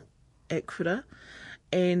fella at Kura.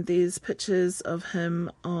 And there's pictures of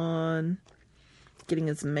him on getting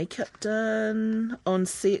his makeup done, on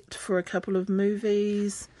set for a couple of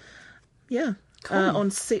movies. Yeah. Cool.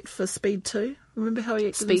 On set for Speed 2. Remember how he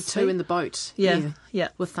acted in Speed 2 in the boat. Yeah.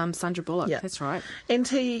 With Sandra Bullock. Yeah. That's right. And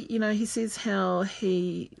he says how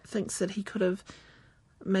he thinks that he could have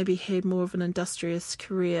maybe had more of an industrious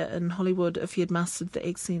career in Hollywood if he had mastered the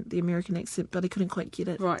accent, the American accent, but he couldn't quite get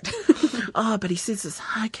it. Right. But he says this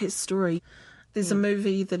high-cat story. There's a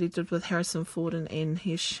movie that he did with Harrison Ford and Anne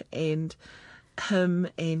Hesh, and him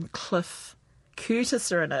and Cliff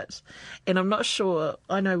Curtis are in it. And I'm not sure,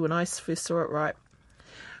 I know when I first saw it, right,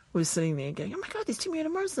 we were sitting there going, oh my God, there's Timiota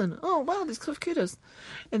Morrison. Oh wow, there's Cliff Curtis.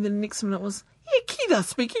 And then the next minute was, yeah, Kida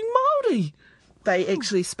speaking Māori. They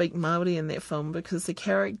actually speak Māori in that film because the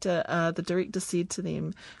director said to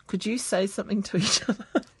them, could you say something to each other?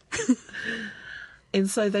 And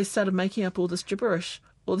so they started making up all this gibberish,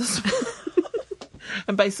 all this...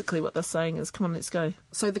 And basically what they're saying is, come on, let's go.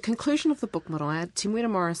 So the conclusion of the book, Mariah, Timiota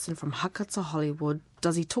Morrison from Haka to Hollywood,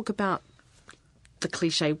 does he talk about the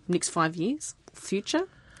cliche next 5 years, future?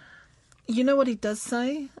 You know what he does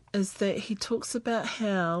say is that he talks about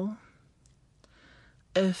how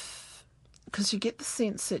because you get the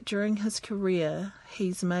sense that during his career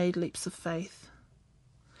he's made leaps of faith,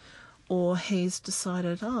 or he's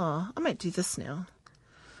decided, I might do this now.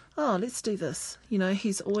 Let's do this. He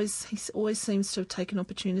always seems to have taken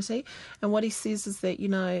opportunity. And what he says is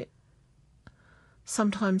that,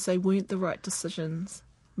 sometimes they weren't the right decisions,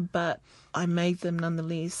 but I made them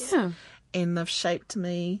nonetheless. Yeah. And they've shaped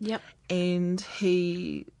me. Yep. And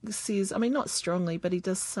he says, I mean, not strongly, but he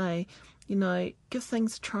does say, give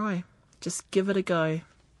things a try. Just give it a go.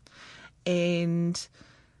 And...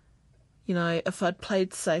 if I'd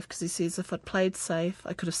played safe, because he says if I'd played safe,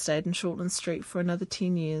 I could have stayed in Shortland Street for another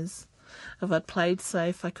 10 years. If I'd played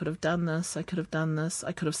safe, I could have done this, I could have done this,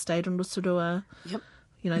 I could have stayed in Rotorua,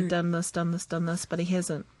 done this, but he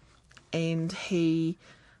hasn't. And he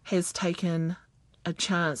has taken a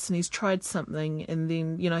chance and he's tried something and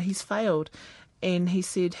then, he's failed. And he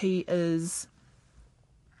said he is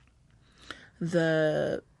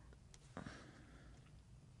the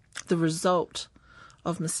result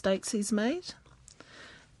of mistakes he's made,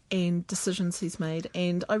 and decisions he's made.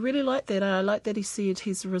 And I really like that. I like that he said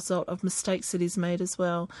he's a result of mistakes that he's made as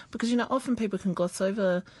well. Because, often people can gloss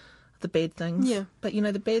over the bad things. Yeah. But,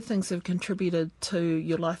 the bad things have contributed to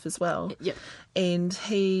your life as well. Yeah. And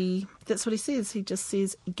that's what he says. He just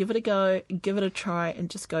says, give it a go, give it a try, and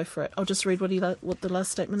just go for it. I'll just read what the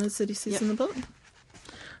last statement is that he says in the book.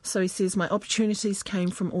 So he says, my opportunities came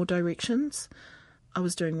from all directions. I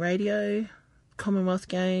was doing radio, Commonwealth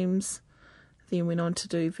Games, then went on to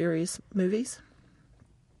do various movies.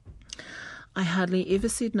 I hardly ever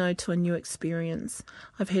said no to a new experience.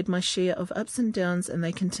 I've had my share of ups and downs, and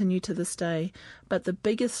they continue to this day. But the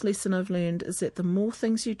biggest lesson I've learned is that the more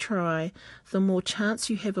things you try, the more chance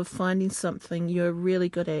you have of finding something you're really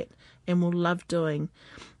good at and will love doing.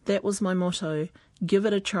 That was my motto. Give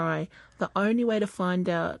it a try. The only way to find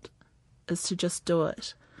out is to just do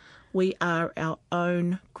it. We are our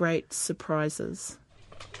own great surprises.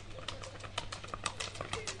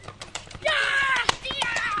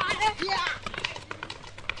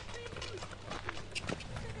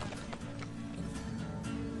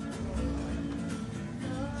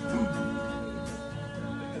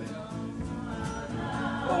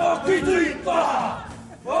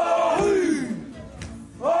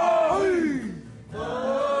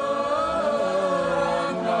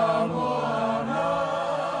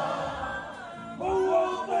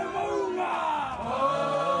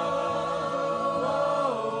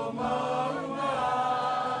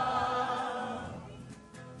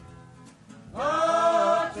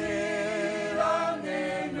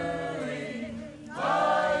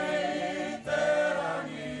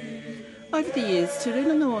 Over the years, Te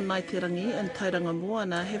Renanga o Nai Te Rangi and Tauranga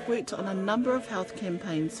Moana have worked on a number of health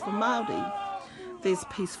campaigns for Māori. There's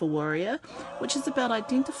Peaceful Warrior, which is about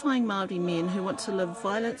identifying Māori men who want to live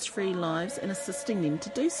violence-free lives and assisting them to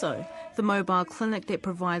do so. The mobile clinic that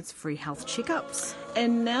provides free health checkups.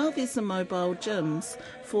 And now there's the mobile gyms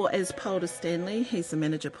for, as Paula Stanley, he's the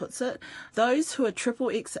manager, puts it, those who are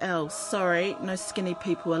XXL, sorry, no skinny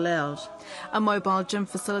people allowed. A mobile gym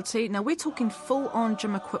facility. Now we're talking full-on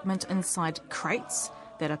gym equipment inside crates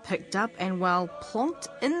that are picked up and, well, plonked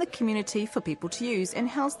in the community for people to use. And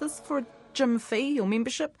how's this for a gym fee or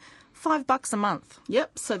membership? $5 a month.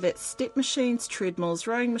 Yep, so that's step machines, treadmills,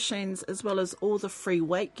 rowing machines, as well as all the free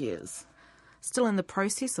weight gears. Still in the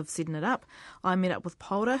process of setting it up, I met up with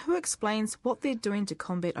Paula, who explains what they're doing to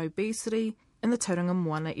combat obesity in the Tauranga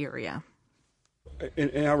Moana area.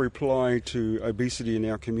 In our reply to obesity in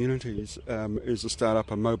our communities is to start up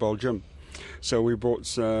a mobile gym. So we brought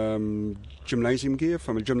some gymnasium gear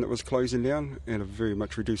from a gym that was closing down at a very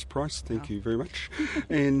much reduced price. Thank you very much.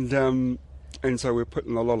 And so we're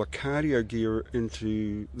putting a lot of cardio gear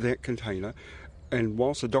into that container. And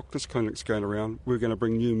whilst the doctor's clinic's going around, we're going to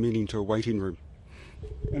bring new men into a waiting room.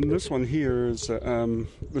 And this one here is,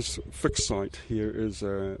 this fixed site here is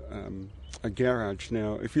a garage.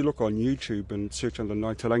 Now, if you look on YouTube and search under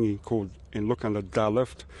Ngāi Te Rangi and look under Da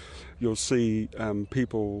Lift, you'll see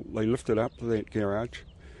people, they lifted up that garage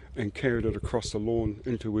and carried it across the lawn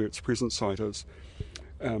into where its present site is.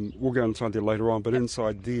 We'll go inside there later on, but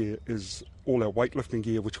inside there is all our weightlifting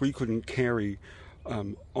gear, which we couldn't carry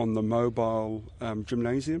on the mobile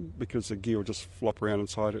gymnasium because the gear will just flop around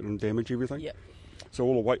inside it and damage everything. Yep. So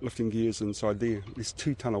all the weightlifting gear is inside there. There's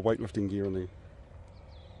 2 ton of weightlifting gear in there.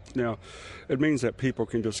 Now, it means that people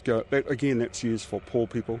can just go, that's used for poor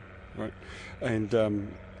people, right? And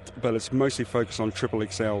but it's mostly focused on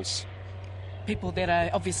XXLs. People that are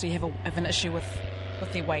obviously have an issue with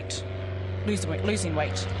their weight, losing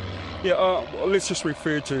weight. Yeah, let's just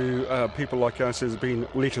refer to people like us as being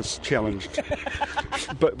lettuce challenged.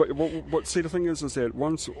 but what see, the thing is that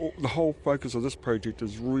the whole focus of this project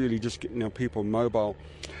is really just getting our people mobile,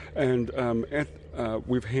 and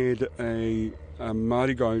we've had a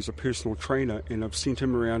Māori guy who's a personal trainer, and I've sent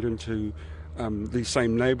him around into these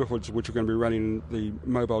same neighbourhoods which are going to be running the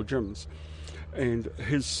mobile gyms. And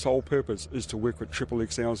his sole purpose is to work with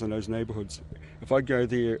XXLs in those neighbourhoods. If I go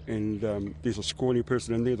there and there's a scrawny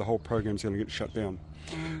person in there, the whole program's going to get shut down.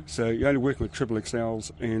 So you're only working with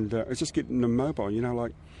XXLs, and it's just getting them mobile,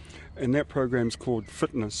 and that program's called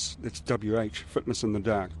Fitness. That's WH, Fitness in the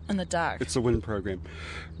Dark. In the dark. It's the wind program.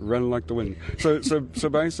 Run like the wind. So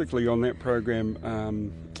basically on that program,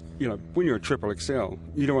 when you're a XXL,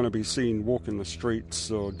 you don't want to be seen walking the streets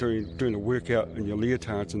or doing a workout in your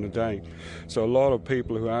leotards in the day. So a lot of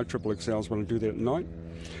people who are XXLs want to do that at night.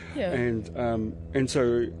 Yeah. And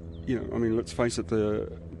so, let's face it,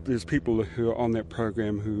 there's people who are on that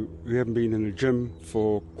program who haven't been in a gym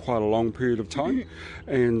for quite a long period of time,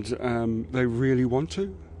 and they really want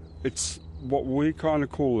to. It's what we kind of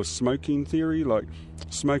call a smoking theory. Like,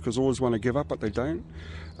 smokers always want to give up, but they don't.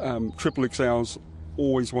 Triple XLs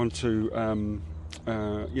always want to,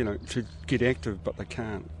 to get active, but they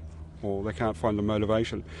can't, or they can't find the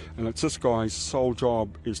motivation. And it's this guy's sole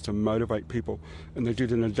job is to motivate people, and they do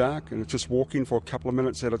it in the dark, and it's just walking for a couple of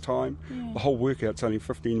minutes at a time. The whole workout's only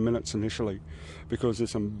 15 minutes initially, because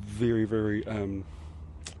there's some very, very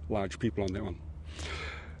large people on that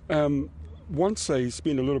one. Once they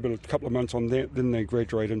spend a couple of months on that, then they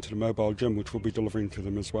graduate into the mobile gym, which we'll be delivering to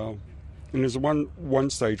them as well. And there's one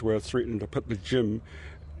stage where I threatened to put the gym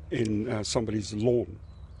in somebody's lawn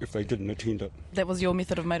if they didn't attend it. That was your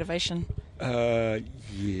method of motivation?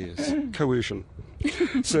 Yes, coercion.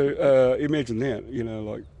 So imagine that,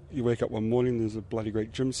 like you wake up one morning, there's a bloody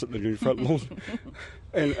great gym sitting in your front lawn.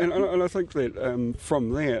 and I think that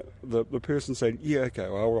from that, the person said, yeah, okay,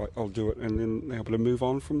 well, all right, I'll do it, and then they're able to move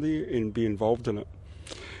on from there and be involved in it.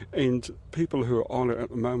 And people who are on it at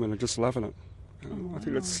the moment are just loving it. I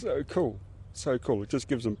think that's so cool, so cool. It just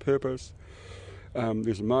gives them purpose.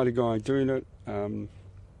 There's a Māori guy doing it, and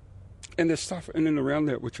there's stuff in and around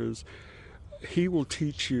that, which is he will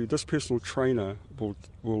teach you. This personal trainer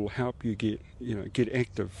will help you get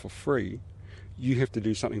active for free. You have to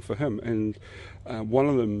do something for him, and one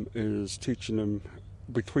of them is teaching him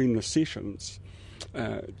between the sessions,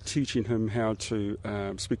 teaching him how to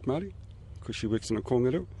speak Māori, because she works in a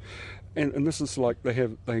kōngaru. And this is like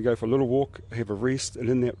they go for a little walk, have a rest, and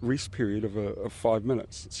in that rest period of 5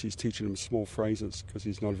 minutes, she's teaching him small phrases because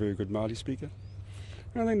he's not a very good Māori speaker.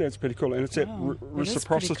 And I think that's pretty cool, and it's that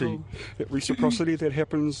reciprocity, that reciprocity that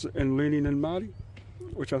happens in learning in Māori,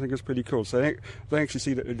 which I think is pretty cool. So they actually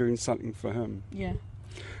see that they're doing something for him. Yeah.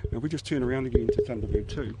 Now we just turn around again to Thunderbird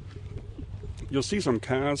 2. You'll see some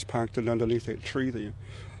cars parked underneath that tree there.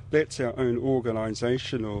 That's our own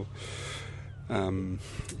organisational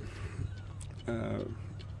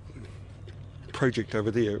project over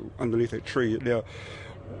there underneath that tree. Now,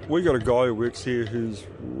 we got a guy who works here who's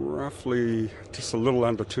roughly just a little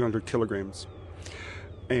under 200 kilograms,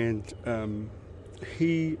 and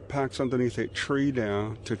he parks underneath that tree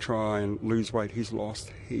now to try and lose weight. He's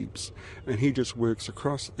lost heaps, and he just works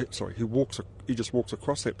across. He just walks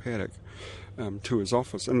across that paddock to his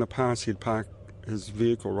office. In the past, he'd park his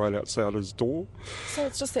vehicle right outside his door. So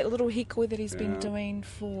it's just that little hikoi that he's been doing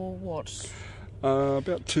for what?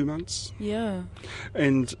 About 2 months. Yeah.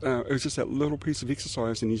 And it was just that little piece of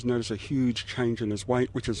exercise, and he's noticed a huge change in his weight,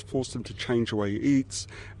 which has forced him to change the way he eats,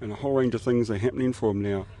 and a whole range of things are happening for him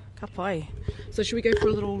now. Ka pai. So should we go for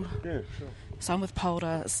a little... Yeah, sure. So I'm with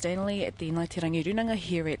Paora Stanley at the Ngaiterangi Runanga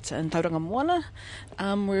here at Tauranga Moana.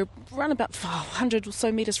 We're around about 100 or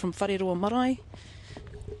so metres from Whareroa Marae.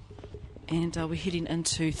 And we're heading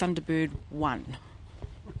into Thunderbird 1,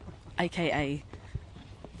 a.k.a.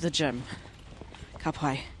 the gym. Ka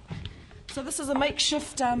pai. So this is a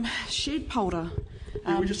makeshift shed, Paora.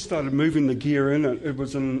 Yeah, we just started moving the gear in. It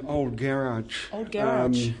was an old garage. Old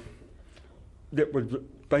garage. That would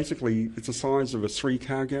basically, it's the size of a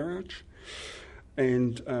 3-car garage.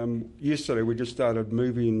 And yesterday we just started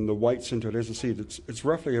moving the weights into it. As I said, it's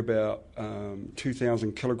roughly about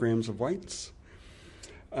 2,000 kilograms of weights.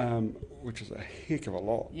 Which is a heck of a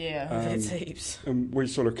lot. Yeah, that's heaps. And we're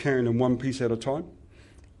sort of carrying them one piece at a time,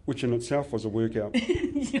 which in itself was a workout.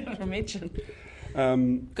 Yeah, I imagine. Have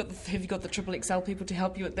you got the Triple XL people to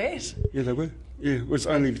help you at that? Yeah, they were. Yeah, it was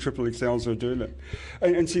only the Triple XLs who were doing it.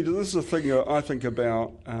 And see, this is the thing I think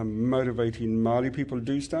about motivating Māori people to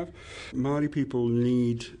do stuff. Māori people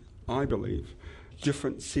need, I believe,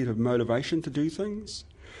 different set of motivation to do things.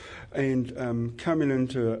 And coming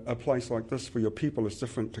into a place like this for your people is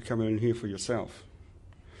different to coming in here for yourself.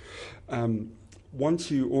 Once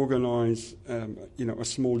you organise, a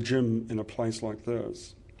small gym in a place like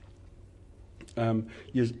this, and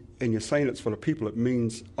you're saying it's for the people, it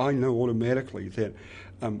means I know automatically that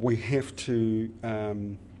we have to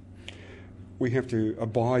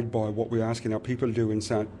abide by what we're asking our people to do and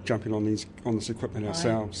start jumping on this equipment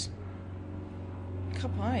ourselves. Ka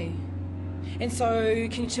pai. And so,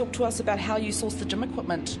 can you talk to us about how you source the gym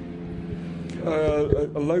equipment? A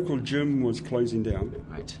local gym was closing down.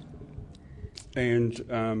 Right. And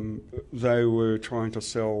they were trying to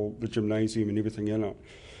sell the gymnasium and everything in it.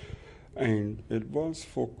 And it was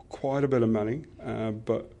for quite a bit of money,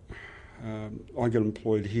 but I got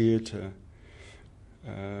employed here to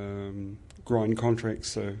grind contracts,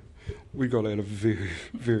 so we got out a very,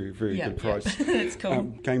 very, very good price. Yeah. That's cool.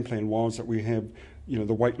 Game plan was that we have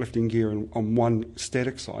the weightlifting gear on one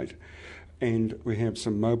static site, and we have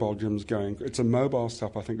some mobile gyms going. It's a mobile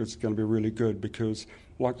stuff. I think it's going to be really good because,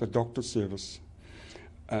 like the doctor service,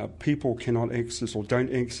 people cannot access or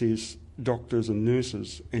don't access doctors and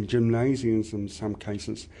nurses and gymnasiums in some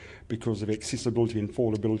cases because of accessibility and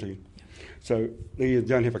affordability. So they either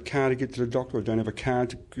don't have a car to get to the doctor or don't have a car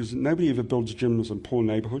because nobody ever builds gyms in poor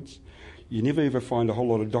neighbourhoods. You never ever find a whole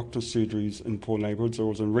lot of doctor's surgeries in poor neighbourhoods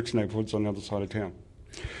or in rich neighbourhoods on the other side of town.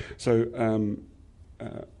 So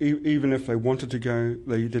even if they wanted to go,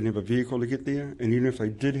 they didn't have a vehicle to get there, and even if they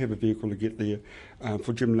did have a vehicle to get there,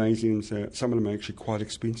 for gymnasiums, some of them are actually quite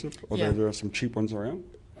expensive, although there are some cheap ones around.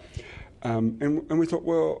 And we thought,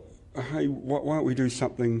 well, hey, why don't we do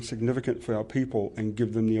something significant for our people and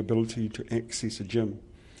give them the ability to access a gym?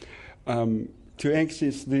 To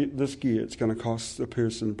access this gear, it's going to cost a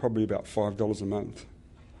person probably about $5 a month.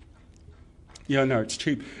 Yeah, no, it's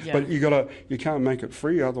cheap, but you can't make it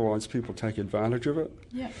free, otherwise people take advantage of it.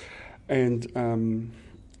 Yeah. And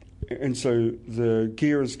so the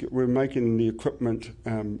gear we're making the equipment,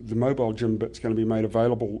 the mobile gym bit's going to be made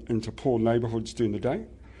available into poor neighbourhoods during the day,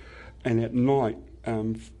 and at night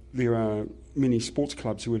there are many sports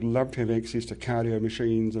clubs who would love to have access to cardio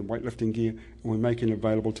machines and weightlifting gear, and we're making it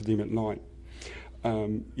available to them at night.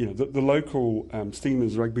 The local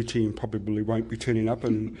Steamers rugby team probably won't be turning up,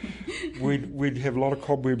 and we'd have a lot of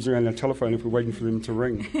cobwebs around our telephone if we're waiting for them to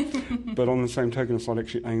ring. But on the same token, it's not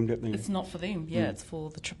actually aimed at them. It's not for them, it's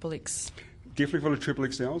for the XXX. Definitely for the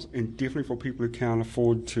XXXLs, and definitely for people who can't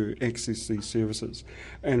afford to access these services.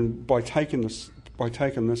 And by taking this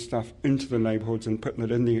stuff into the neighbourhoods and putting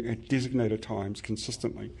it in there at designated times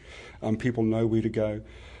consistently, people know where to go.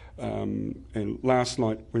 And last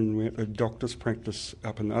night when we were at the doctor's practice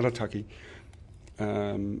up in Arataki,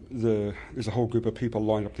 there's a whole group of people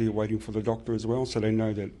lined up there waiting for the doctor as well, so they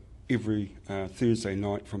know that every Thursday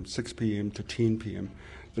night from 6 p.m. to 10 p.m.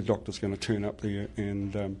 the doctor's going to turn up there,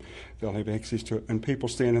 and they'll have access to it. And people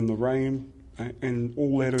stand in the rain, and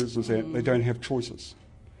all that is that they don't have choices.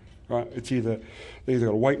 Right? It's either they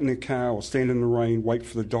got to wait in their car or stand in the rain, wait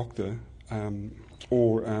for the doctor,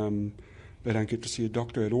 or they don't get to see a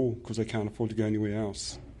doctor at all because they can't afford to go anywhere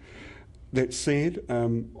else. That said,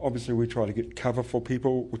 obviously we try to get cover for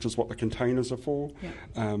people, which is what the containers are for.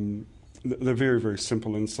 Yeah. They're very, very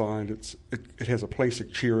simple inside. It has a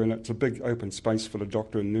plastic chair in it. It's a big open space for the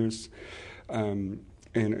doctor and nurse, and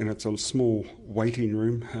it's a small waiting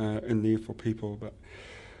room in there for people. But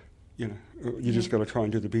you just got to try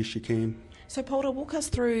and do the best you can. So, Polder, walk us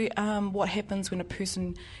through what happens when a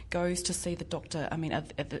person goes to see the doctor. I mean,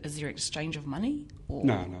 is there exchange of money? Or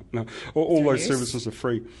No. All those services are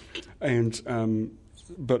free, and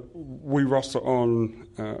but we roster on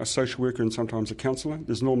a social worker and sometimes a counsellor.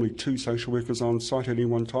 There's normally 2 social workers on site at any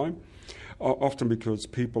one time, often because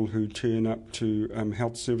people who turn up to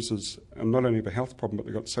health services not only have a health problem, but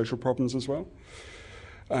they've got social problems as well.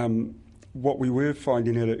 What we were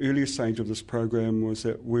finding at an earlier stage of this program was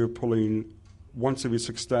that we're pulling once every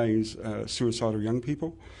 6 days suicidal young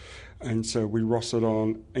people, and so we rostered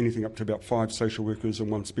on anything up to about 5 social workers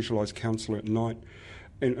and 1 specialised counsellor at night.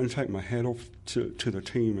 And take my hat off to the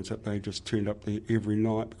team is that they just turned up there every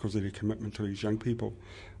night because of their commitment to these young people.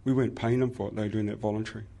 We weren't paying them for it, they were doing that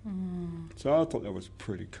voluntary. So I thought that was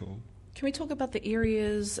pretty cool. Can we talk about the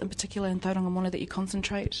areas in particular in Tauranga Moana that you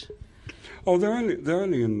concentrate? Oh, they're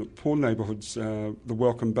only in the poor neighbourhoods, the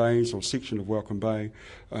Welcome Bays, or section of Welcome Bay,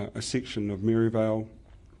 a section of Maryvale,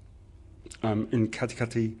 in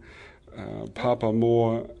Katikati,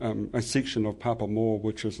 Papamoa, a section of Papamoa,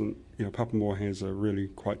 which isn't, Papamoa has a really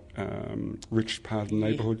quite rich part of the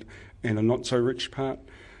neighbourhood and a not so rich part.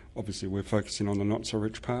 Obviously, we're focusing on the not so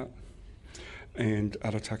rich part. And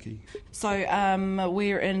Arataki. So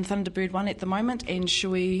we're in Thunderbird 1 at the moment, and should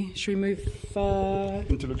we move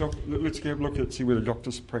into the doctor? Let's have a look at see where the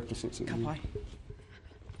doctor's practice is.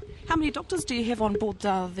 How many doctors do you have on board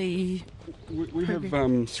We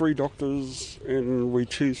have 3 doctors, and we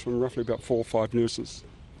choose from roughly about 4 or 5 nurses,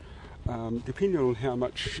 depending on how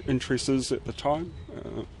much interest is at the time.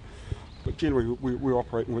 But generally, we're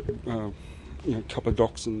operating with a couple of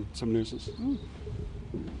docs and some nurses.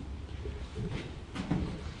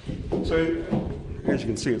 So, as you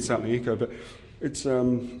can see, it's starting to echo, but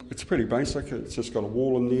it's pretty basic. It's just got a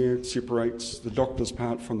wall in there. It separates the doctor's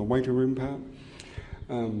part from the waiting room part.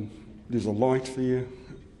 There's a light there.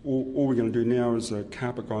 All we're going to do now is a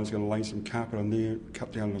carpet guy's going to lay some carpet on there,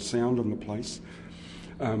 cut down the sound in the place,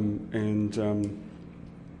 and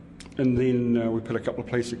then we put a couple of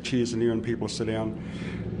plastic chairs in there and people sit down.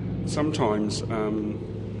 Sometimes,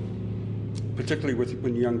 particularly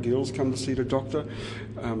when young girls come to see the doctor,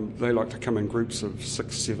 they like to come in groups of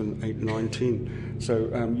 6, 7, 8, 9, 10. So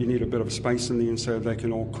you need a bit of space in there, and so they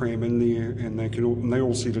can all cram in there, and they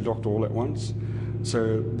all see the doctor all at once.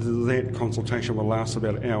 So that consultation will last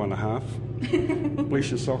about an hour and a half. Bless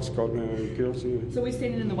your socks, God, no, girls. Yeah. So we're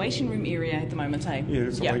standing in the waiting room area at the moment, eh? Yeah,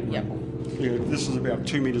 it's a waiting room. Yeah, this is about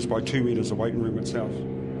 2 metres by 2 metres, the waiting room itself.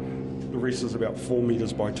 The rest is about 4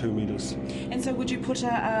 metres by 2 metres. And so would you put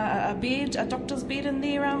a bed, a doctor's bed in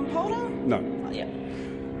there, Paula? No. Oh, yeah.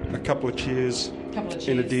 A couple of chairs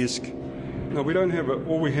and a desk. No, we don't have it.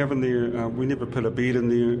 All we have in there, we never put a bed in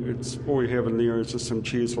there. It's all we have in there is just some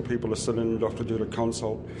chairs for people to sit in, doctor do the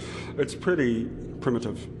consult. It's pretty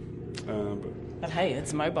primitive. But hey,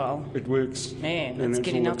 it's mobile. It works. Man, and it's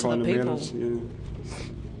getting out to the people. Matters, yeah.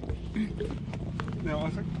 Now, I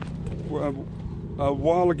think a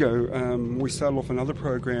while ago we started off another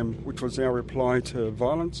program which was our reply to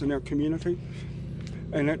violence in our community.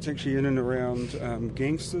 And that's actually in and around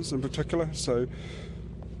gangsters in particular. So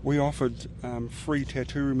we offered free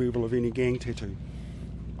tattoo removal of any gang tattoo.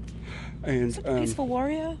 And is it the Peaceful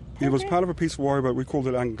Warrior program? It was part of a Peaceful Warrior, but we called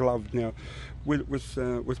it ungloved. Now,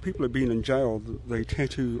 with people who've been in jail, they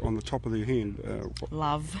tattoo on the top of their hand.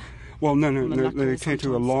 Love. Well, no, they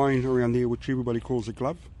tattoo a line around there, which everybody calls a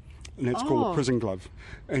glove, and that's called a prison glove.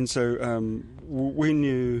 And so when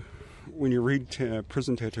you read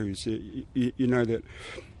prison tattoos, you know that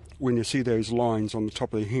when you see those lines on the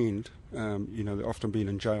top of their hand, they've often been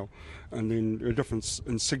in jail. And then there are different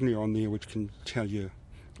insignia on there which can tell you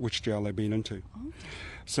which jail they've been into. Okay.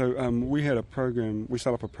 So we set up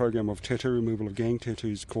a program of tattoo removal of gang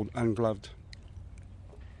tattoos called Ungloved.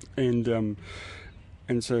 And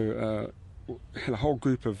so had a whole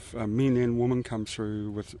group of men and women come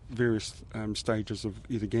through with various stages of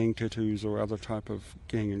either gang tattoos or other type of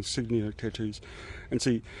gang insignia tattoos. And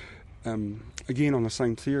see, again on the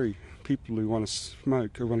same theory, people who want to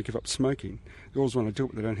smoke, who want to give up smoking, they always want to do it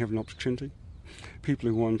but they don't have an opportunity. People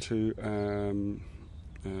who want to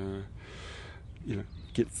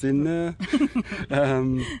get thinner,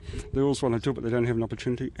 they also want to do it but they don't have an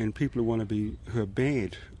opportunity. And people who are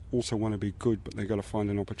bad also want to be good but they've got to find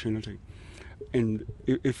an opportunity. And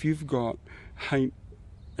if you've got hate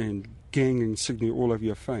and gang insignia all over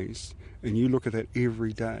your face and you look at that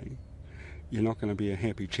every day, you're not going to be a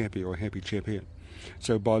happy chappie or a happy chappette.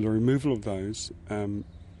 So by the removal of those,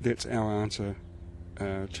 that's our answer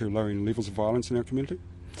to lowering levels of violence in our community.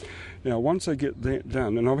 Now, once I get that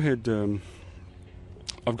done, and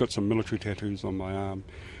I've got some military tattoos on my arm,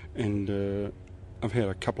 and I've had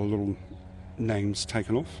a couple of little names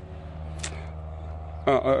taken off.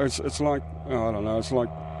 It's like, I don't know, it's like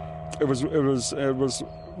it was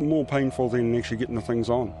more painful than actually getting the things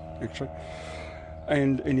on, actually.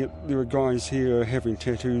 And yet there are guys here having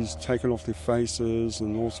tattoos taken off their faces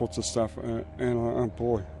and all sorts of stuff, and oh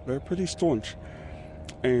boy, they're pretty staunch.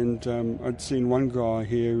 And I'd seen one guy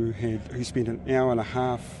here who spent an hour and a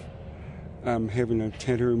half having a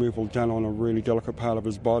tattoo removal done on a really delicate part of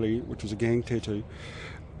his body, which was a gang tattoo.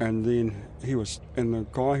 And then the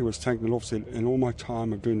guy who was taking it off said, in all my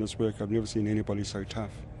time of doing this work, I've never seen anybody so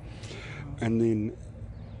tough. And then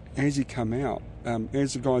as the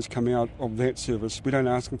guys come out of that service, we don't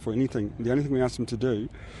ask them for anything. The only thing we ask them to do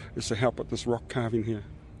is to help with this rock carving here.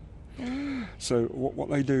 Mm. So what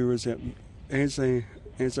they do is that as they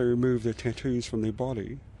remove their tattoos from their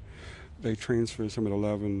body, they transfer some of the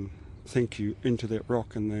love and thank you into that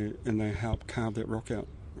rock, and they help carve that rock out.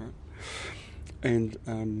 Right?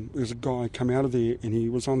 And there's a guy come out of there, and he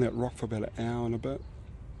was on that rock for about an hour and a bit.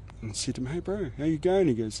 And I said to him, hey bro, how you going?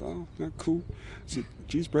 He goes, oh, no, cool. I said,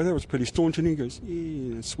 geez bro, that was pretty staunch. And he goes,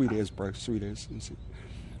 yeah, sweet as bro, sweet as. And I said,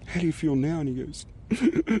 how do you feel now? And he goes,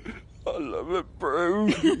 I love it bro.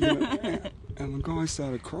 And the guy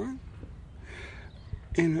started crying.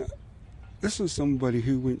 And this is somebody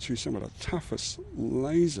who went through some of the toughest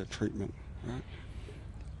laser treatment, right?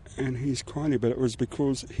 And he's crying, but it was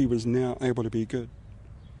because he was now able to be good.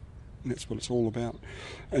 And that's what it's all about.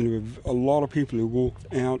 And there were a lot of people who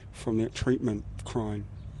walked out from that treatment crying.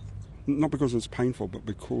 Not because it was painful, but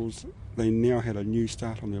because they now had a new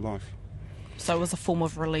start on their life. So it was a form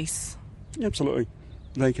of release? Absolutely.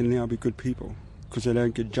 They can now be good people because they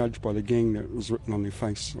don't get judged by the gang that was written on their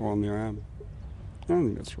face or on their arm. I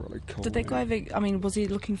think that's really cool. Did that guy was he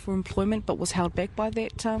looking for employment but was held back by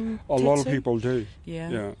that tattoo? A lot of people do.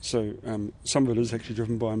 Yeah. So some of it is actually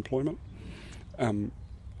driven by employment. A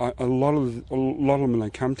lot of them, when they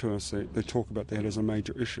come to us, they talk about that as a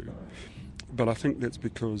major issue. But I think that's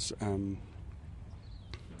because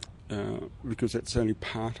that's only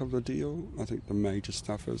part of the deal. I think the major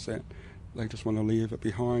stuff is that they just want to leave it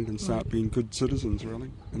behind and start being good citizens,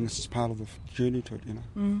 really. And this is part of the journey to it, you know.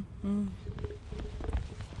 Mm.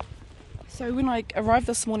 So when I arrived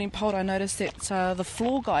this morning, Paul, I noticed that the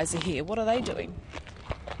floor guys are here. What are they doing?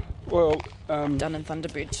 Well, done in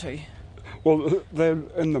Thunderbird too. Well, they're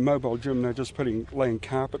in the mobile gym, they're just laying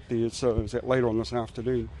carpet there, so is that later on this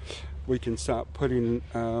afternoon we can start putting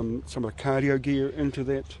some of the cardio gear into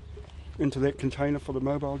that container for the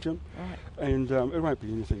mobile gym. Right. And it won't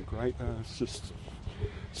be anything great, it's just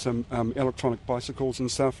some electronic bicycles and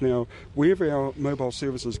stuff. Now, wherever our mobile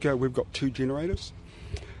services go, we've got 2 generators.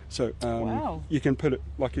 So Wow. you can put it,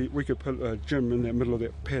 we could put a gym in the middle of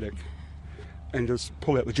that paddock and just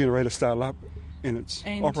pull out the generator, start it up, and it's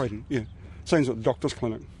operating. Yeah. Same as at the doctor's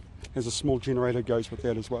clinic. There's a small generator goes with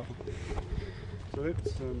that as well. So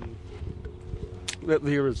that's that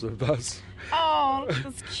there is a bus. Oh, look at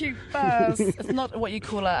this cute bus. It's not what you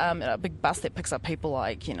call a big bus that picks up people,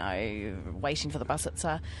 like, you know, waiting for the bus. It's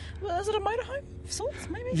is it a motorhome of sorts,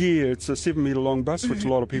 maybe? Yeah, it's a 7-metre long bus, which a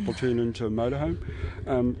lot of people turn into a motorhome.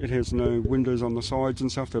 It has no windows on the sides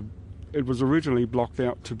and stuff. It was originally blocked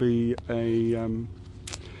out to be a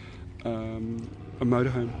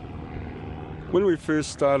motorhome. When we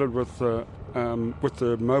first started with the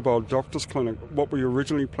mobile doctor's clinic, what we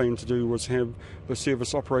originally planned to do was have the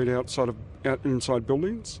service operate inside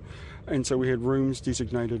buildings, and so we had rooms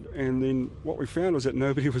designated. And then what we found was that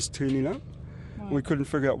nobody was turning up. Wow. We couldn't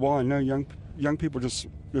figure out why. No young people there's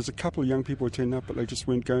a couple of young people who turned up, but they just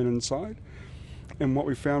weren't going inside. And what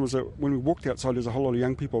we found was that when we walked outside, there's a whole lot of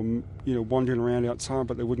young people, you know, wandering around outside,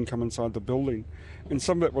 but they wouldn't come inside the building. And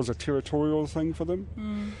some of it was a territorial thing for them.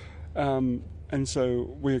 And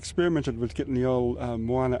so we experimented with getting the old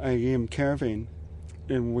Moana AM caravan,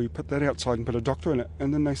 and we put that outside and put a doctor in it,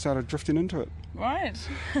 and then they started drifting into it. Right.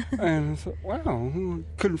 And I thought, wow,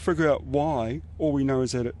 couldn't figure out why. All we know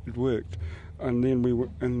is that it worked. And then we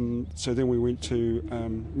went to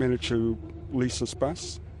manage to lease this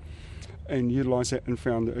bus and utilise that, and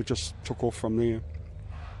found that it just took off from there.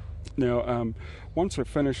 Now, once we're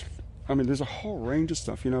finished, I mean, there's a whole range of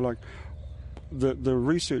stuff, you know, like the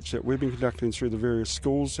research that we've been conducting through the various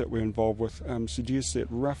schools that we're involved with suggests that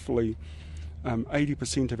roughly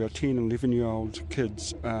 80% of our 10 and 11-year-old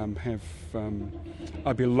kids are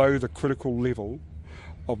below the critical level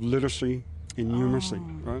of literacy and numeracy,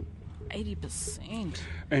 right? 80%.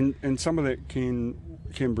 And some of that can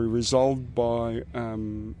be resolved by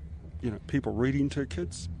people reading to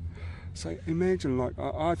kids. So imagine, like,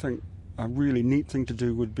 I think a really neat thing to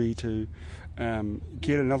do would be to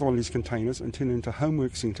get another one of these containers and turn it into a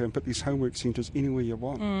homework centre and put these homework centres anywhere you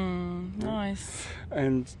want. Nice.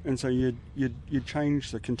 And so you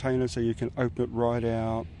change the container so you can open it right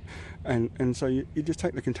out, and so you just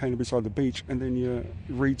take the container beside the beach, and then you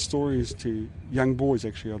read stories to young boys.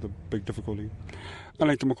 Actually, are the big difficulty.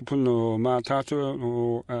 Anei te mokopuna o mā tātua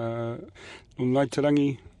o nai te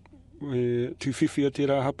rangi tūwhiwhia te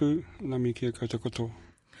rā hapu, nami kia koutou koto.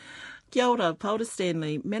 Kia ora, Paula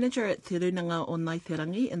Stanley, manager at Te Runanga o Nai Te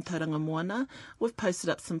Rangi in Tauranga Moana. We've posted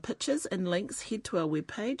up some pictures and links. Head to our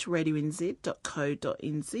webpage,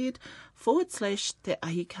 radionz.co.nz/Te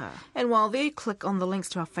Ahi Kaa. And while there, click on the links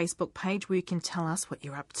to our Facebook page where you can tell us what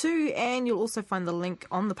you're up to, and you'll also find the link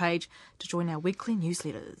on the page to join our weekly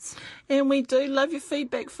newsletters. And we do love your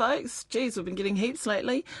feedback, folks. Geez, we've been getting heaps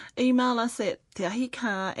lately. Email us at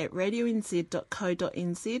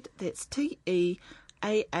teahikaa@radionz.co.nz. That's TEAHIKAA.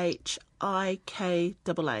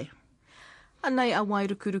 Anei a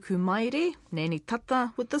wairukuruku maere, Nani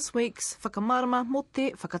Tata, with this week's whakamarama mo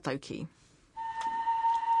te whakatauki.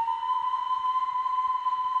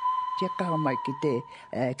 Kia kaha mai ki te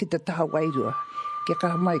taha wairua. Kia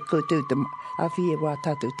kaha mai koutou te awhie wā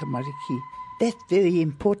tātou tamariki. That's very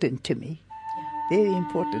important to me. Very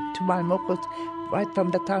important to my mokos. Right from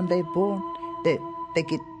the time they're born, they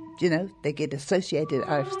get, they get associated.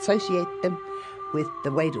 I associate them with the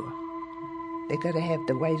wairua. They've got to have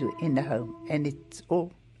the wairua in the home, and it's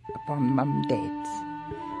all upon mum and dads.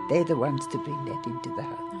 They're the ones to bring that into the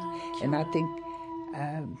home. And I think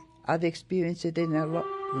I've experienced it in a lot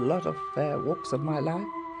of walks of my life.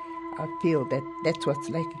 I feel that that's what's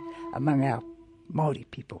lacking among our Māori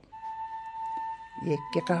people. Yeah,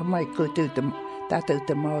 kia kaha mai koutou tātou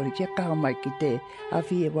te Māori, kia kaha mai ki te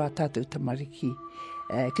awhie wā tātou tamariki.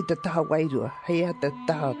 Ki te taha wairua, hei a te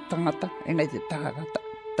taha tangata, engai te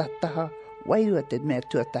taha wairua te mea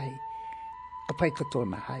tuatahi. Ka pai katoa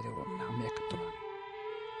na haere o nā mea katoa.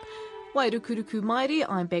 Wairukuruku Mairi,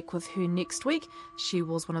 I'm back with her next week. She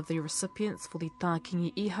was one of the recipients for the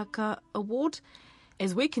Te Ahi Kaa Award,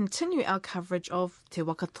 as we continue our coverage of Te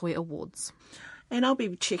Wakatoi Awards. And I'll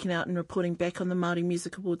be checking out and reporting back on the Māori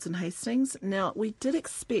Music Awards in Hastings. Now, we did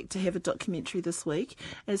expect to have a documentary this week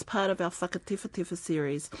as part of our Whakatewhatewha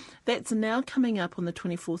series. That's now coming up on the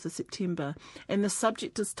 24th of September, and the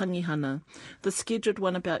subject is tangihana. The scheduled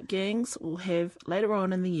one about gangs we'll have later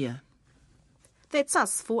on in the year. That's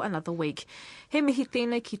us for another week. He mihi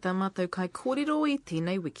tēnei ki tā mātou kai kōrero I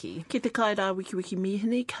tēnei wiki. Ki te kai rā wiki wiki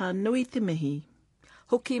mihini, ka nui te mihi.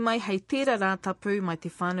 Hoki mai hei tērā rā tapu mai te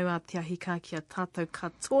whānau a Te Ahi Kaa kia tātou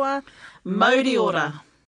katoa. Mauri ora.